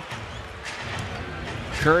go.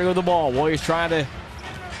 Curry with the ball. Warriors trying to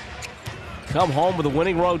come home with a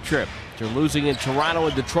winning road trip. They're losing in Toronto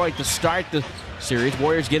and Detroit to start the series.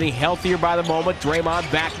 Warriors getting healthier by the moment.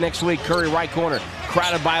 Draymond back next week. Curry right corner.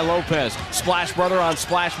 Crowded by Lopez. Splash Brother on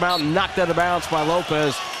Splash Mountain. Knocked out of bounds by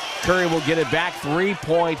Lopez. Curry will get it back.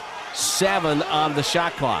 3.7 on the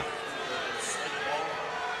shot clock.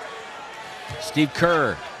 Steve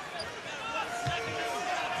Kerr.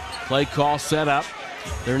 Play call set up.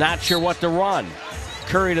 They're not sure what to run.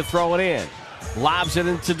 Curry to throw it in. Lobs it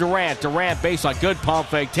into Durant. Durant baseline. Good pump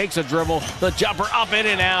fake. Takes a dribble. The jumper up, in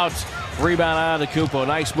and out. Rebound on Antetokounmpo.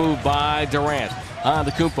 Nice move by Durant.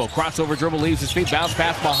 Antetokounmpo. Crossover dribble. Leaves his feet. Bounce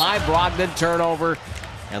pass behind Brogdon. Turnover.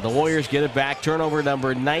 And the Warriors get it back. Turnover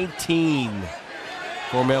number 19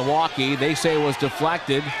 for Milwaukee. They say it was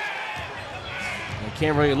deflected. I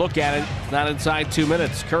can't really look at it. It's not inside 2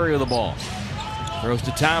 minutes. Curry with the ball. Throws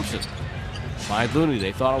to Thompson. By Looney.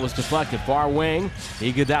 They thought it was deflected. Far wing.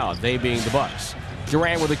 Iguodala. They being the Bucks.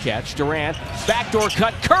 Durant with a catch. Durant. Backdoor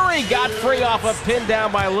cut. Curry got free off a pin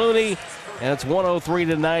down by Looney. And it's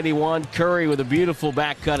 103-91. Curry with a beautiful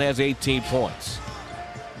back cut has 18 points.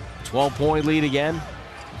 12-point lead again.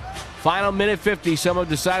 Final minute 50. Some have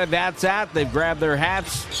decided that's that. They've grabbed their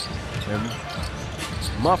hats, their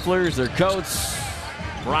mufflers, their coats.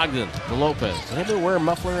 Brogdon to Lopez. Does anybody wear a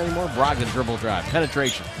muffler anymore? Brogdon dribble drive.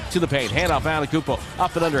 Penetration to the paint. Handoff Antetokounmpo.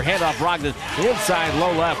 Up and under. Handoff Brogdon. Inside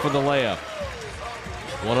low left for the layup.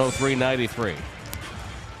 103-93.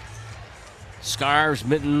 Scarves,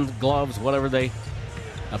 mittens, gloves, whatever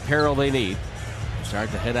apparel they need.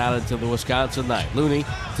 Start to head out into the Wisconsin night. Looney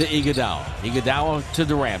to Iguodala. Iguodala to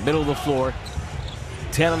Durant. Middle of the floor.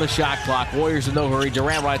 10 on the shot clock. Warriors in no hurry.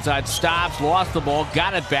 Durant right side. Stops. Lost the ball.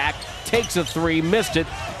 Got it back. Takes a three. Missed it.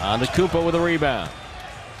 Antetokounmpo with a rebound.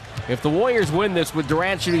 If the Warriors win this with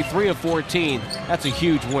Durant shooting 3 of 14, that's a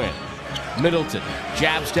huge win. Middleton.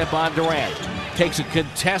 Jab step on Durant. Takes a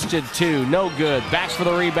contested 2. No good. Back for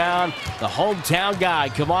the rebound. The hometown guy.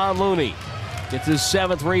 Come on, Looney. Gets his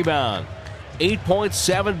 7th rebound. 8 points,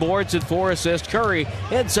 7 boards, and 4 assists. Curry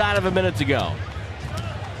inside of a minute to go.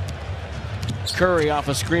 Curry off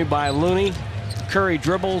a screen by Looney. Curry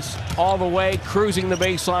dribbles all the way, cruising the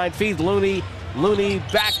baseline, feeds Looney. Looney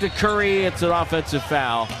back to Curry. It's an offensive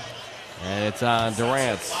foul, and it's on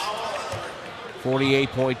Durant.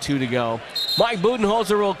 48.2 to go. Mike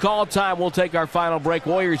Budenholzer will call time. We'll take our final break.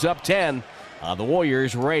 Warriors up 10 on the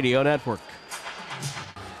Warriors Radio Network.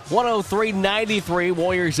 103-93.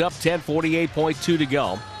 Warriors up 10, 48.2 to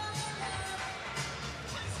go.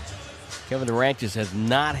 Kevin Durant just has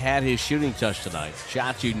not had his shooting touch tonight.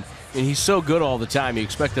 Shot shooting, and he's so good all the time, you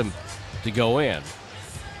expect him to go in.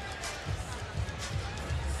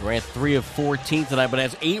 Durant 3 of 14 tonight, but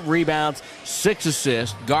has 8 rebounds, 6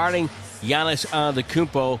 assists, guarding Giannis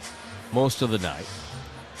Antetokounmpo most of the night.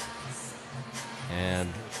 And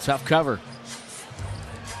tough cover.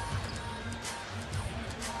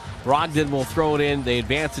 Brogdon will throw it in. They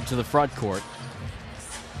advance it to the front court.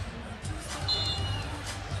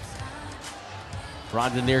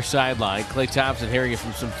 Brogdon near sideline. Klay Thompson hearing it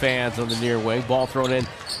from some fans on the near wing. Ball thrown in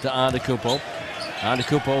to Antetokounmpo.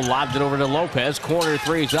 Antetokounmpo lobs it over to Lopez. Corner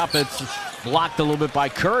three's up. It's blocked a little bit by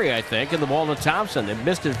Curry, I think. And the ball to Thompson. It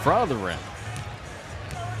missed in front of the rim.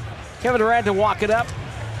 Kevin Durant to walk it up.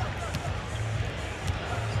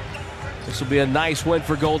 This will be a nice win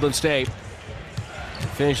for Golden State.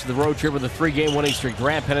 Finish the road trip with a 3-game winning streak.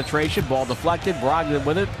 Durant penetration, ball deflected. Brogdon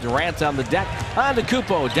with it. Durant's on the deck.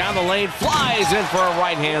 Antetokounmpo down the lane, flies in for a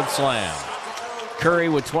right-hand slam. Curry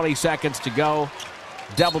with 20 seconds to go.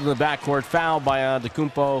 Doubled in the backcourt, fouled by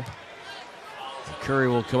Antetokounmpo. Curry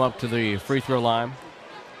will come up to the free throw line.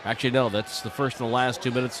 Actually, no, that's the first and the last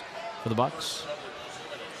 2 minutes for the Bucks.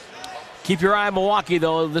 Keep your eye on Milwaukee,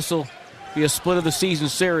 though. This will be a split of the season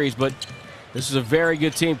series, but this is a very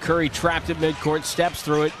good team. Curry trapped at midcourt, steps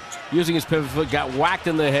through it, using his pivot foot, got whacked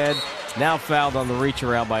in the head, now fouled on the reach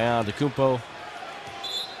around by Antetokounmpo.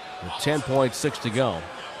 With 10.6 to go.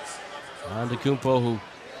 Antetokounmpo, who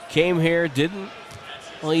came here,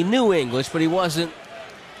 he knew English, but he wasn't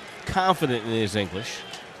confident in his English,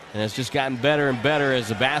 and has just gotten better and better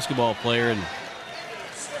as a basketball player. And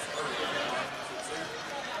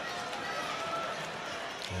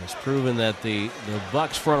it's proven that the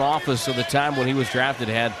Bucks front office at the time when he was drafted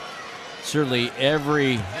had certainly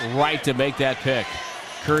every right to make that pick.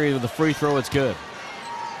 Curry with the free throw, it's good.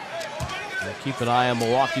 We'll keep an eye on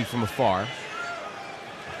Milwaukee from afar.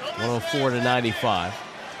 104-95.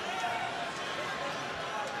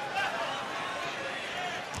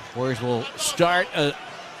 Warriors will start a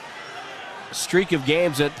streak of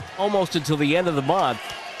games that almost until the end of the month.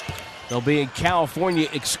 They'll be in California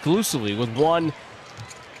exclusively with one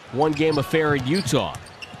game affair in Utah.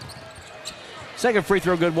 Second free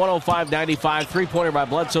throw good, 105-95. Three-pointer by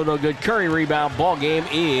Bledsoe, no good. Curry rebound. Ball game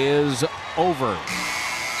is over.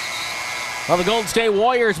 Well, the Golden State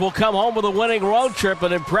Warriors will come home with a winning road trip,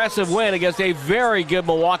 an impressive win against a very good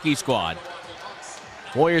Milwaukee squad.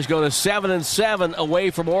 Warriors go to 7-7 away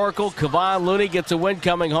from Oracle. Kevon Looney gets a win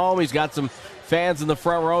coming home. He's got some fans in the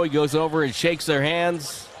front row. He goes over and shakes their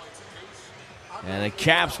hands. And it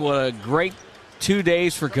caps what a great 2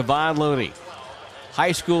 days for Kevon Looney.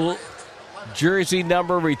 High school jersey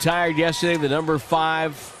number retired yesterday, the number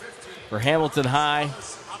 5 for Hamilton High.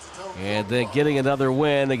 And then getting another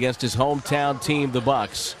win against his hometown team, the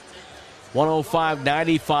Bucks.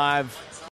 105-95.